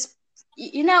to,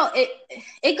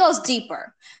 it goes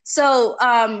deeper. So,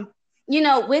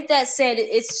 with that said,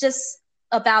 it's just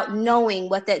about knowing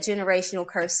what that generational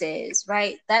curse is,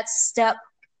 right? That's step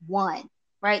one,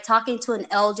 right? Talking to an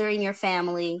elder in your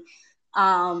family,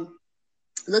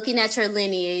 looking at your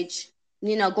lineage,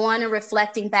 going and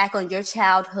reflecting back on your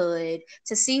childhood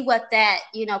to see what that,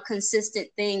 consistent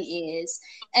thing is.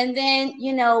 And then,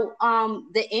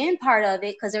 the end part of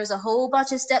it, because there's a whole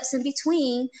bunch of steps in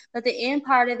between, but the end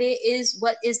part of it is,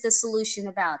 what is the solution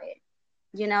about it?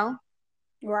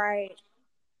 Right.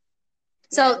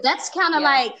 So that's kind of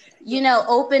like,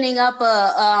 opening up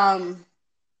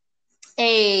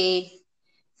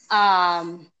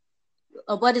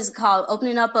what is it called?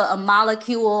 Opening up a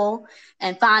molecule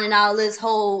and finding all this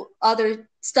whole other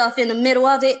stuff in the middle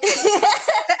of it.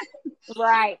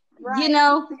 Right.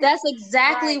 That's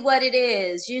exactly what it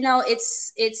is.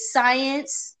 It's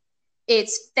science,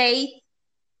 it's faith,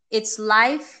 it's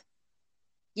life,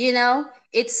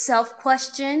 it's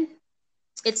self-question,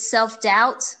 it's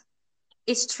self-doubt,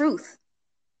 it's truth.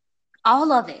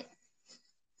 All of it.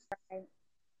 Right.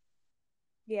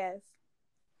 Yes.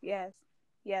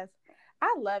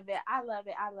 I love it. I love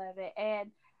it.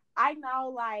 And I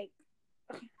know,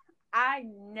 I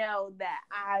know that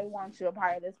I want you a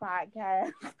part of this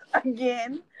podcast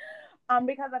again.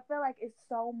 Because I feel like it's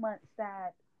so much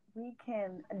that we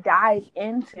can dive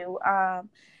into.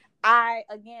 I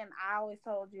always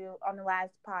told you on the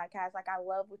last podcast, I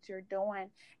love what you're doing.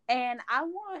 And I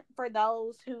want, for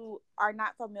those who are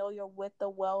not familiar with the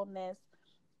Wellness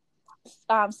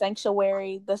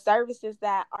Sanctuary, the services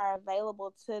that are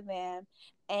available to them,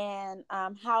 and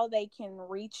how they can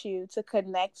reach you to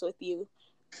connect with you.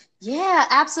 Yeah,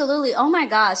 absolutely. Oh my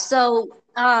gosh. So,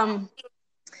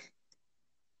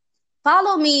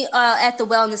 follow me at the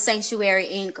Wellness Sanctuary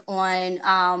Inc.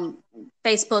 on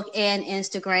Facebook and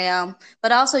Instagram,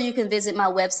 but also you can visit my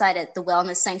website at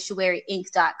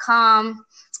thewellnesssanctuaryinc.com.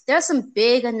 There's some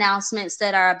big announcements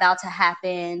that are about to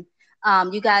happen.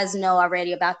 You guys know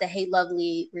already about the Hey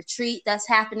Lovely retreat that's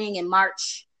happening in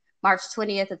March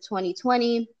 20th of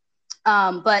 2020.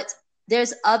 But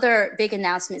there's other big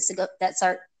announcements that's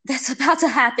about to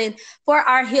happen for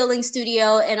our healing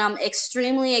studio, and I'm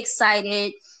extremely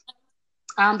excited.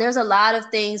 There's a lot of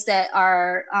things that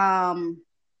are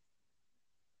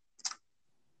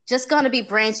just going to be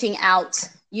branching out,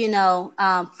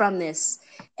 from this.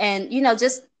 And,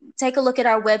 just take a look at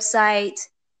our website.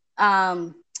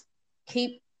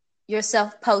 Keep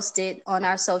yourself posted on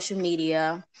our social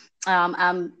media.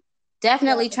 I'm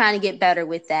definitely trying to get better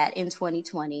with that in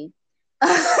 2020.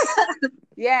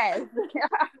 Yes.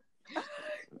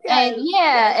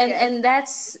 And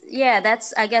that's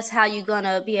I guess how you're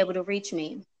gonna be able to reach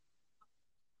me.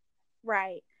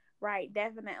 Right,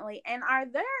 definitely. And are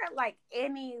there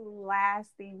any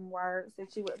lasting words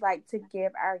that you would like to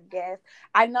give our guests?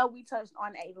 I know we touched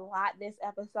on a lot this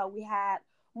episode. We had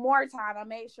more time. I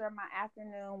made sure my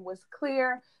afternoon was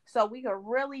clear so we could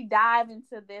really dive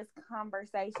into this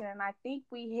conversation. And I think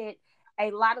we hit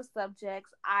a lot of subjects.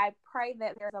 I pray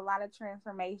that there's a lot of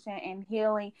transformation and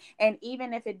healing. And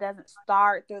even if it doesn't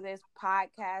start through this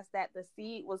podcast, that the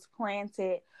seed was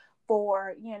planted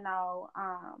for,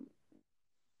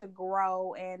 to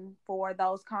grow and for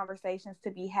those conversations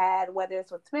to be had, whether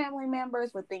it's with family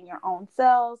members, within your own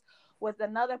selves, with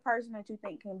another person that you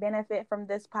think can benefit from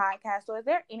this podcast. So is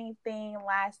there anything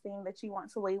lasting that you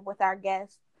want to leave with our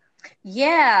guests?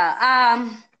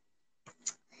 Yeah.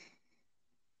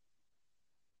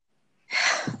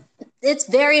 It's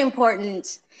very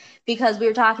important, because we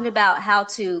were talking about how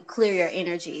to clear your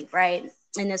energy, right,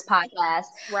 in this podcast.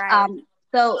 Right.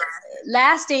 So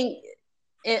lasting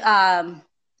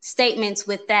statements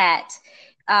with that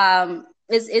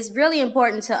is really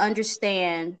important to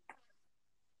understand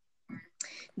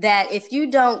that if you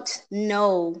don't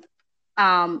know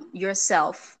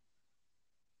yourself,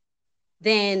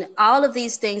 then all of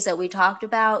these things that we talked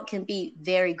about can be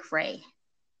very gray.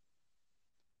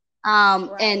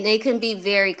 And they can be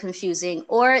very confusing,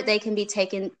 or they can be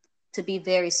taken to be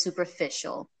very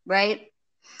superficial, right?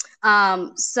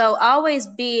 So always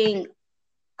being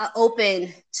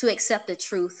open to accept the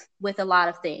truth with a lot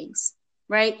of things,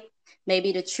 right?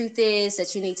 Maybe the truth is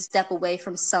that you need to step away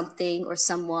from something or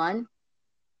someone.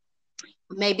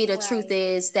 Maybe the truth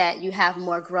is that you have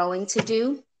more growing to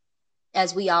do,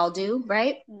 as we all do,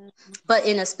 right? But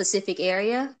in a specific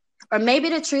area. Or maybe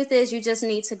the truth is you just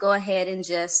need to go ahead and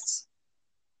just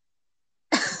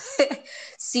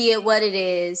see it what it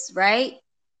is, right?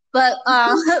 But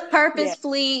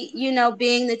purposefully,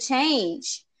 being the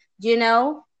change,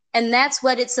 and that's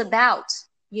what it's about,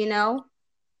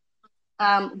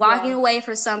 walking away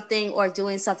from something or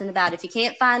doing something about it. If you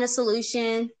can't find a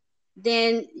solution,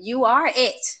 then you are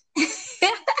it.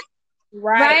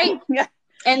 Right?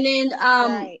 And then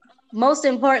most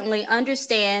importantly,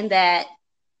 understand that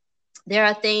there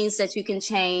are things that you can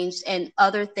change and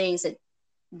other things that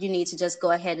you need to just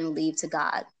go ahead and leave to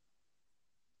God.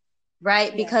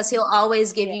 Right? Because he'll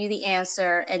always give you the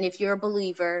answer. And if you're a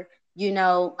believer, you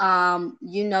know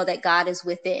that God is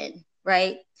within,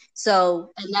 right?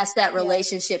 So, and that's that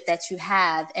relationship that you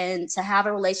have. And to have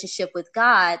a relationship with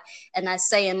God, and I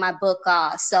say in my book,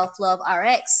 Self-Love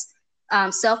RX,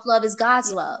 self-love is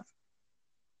God's love,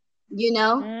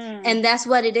 and that's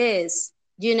what it is,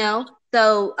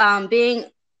 So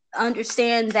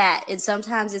understand that, and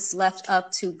sometimes it's left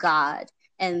up to God.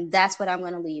 And that's what I'm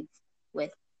going to leave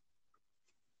with.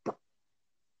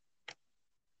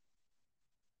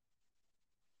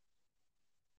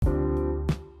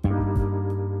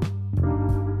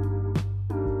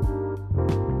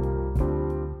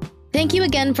 Thank you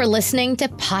again for listening to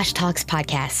Posh Talks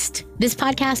Podcast. This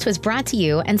podcast was brought to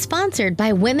you and sponsored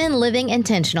by Women Living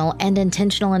Intentional and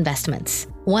Intentional Investments.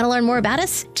 Want to learn more about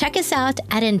us? Check us out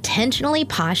at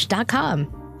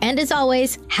intentionallyposh.com. And as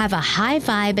always, have a high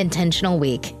vibe intentional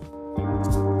week.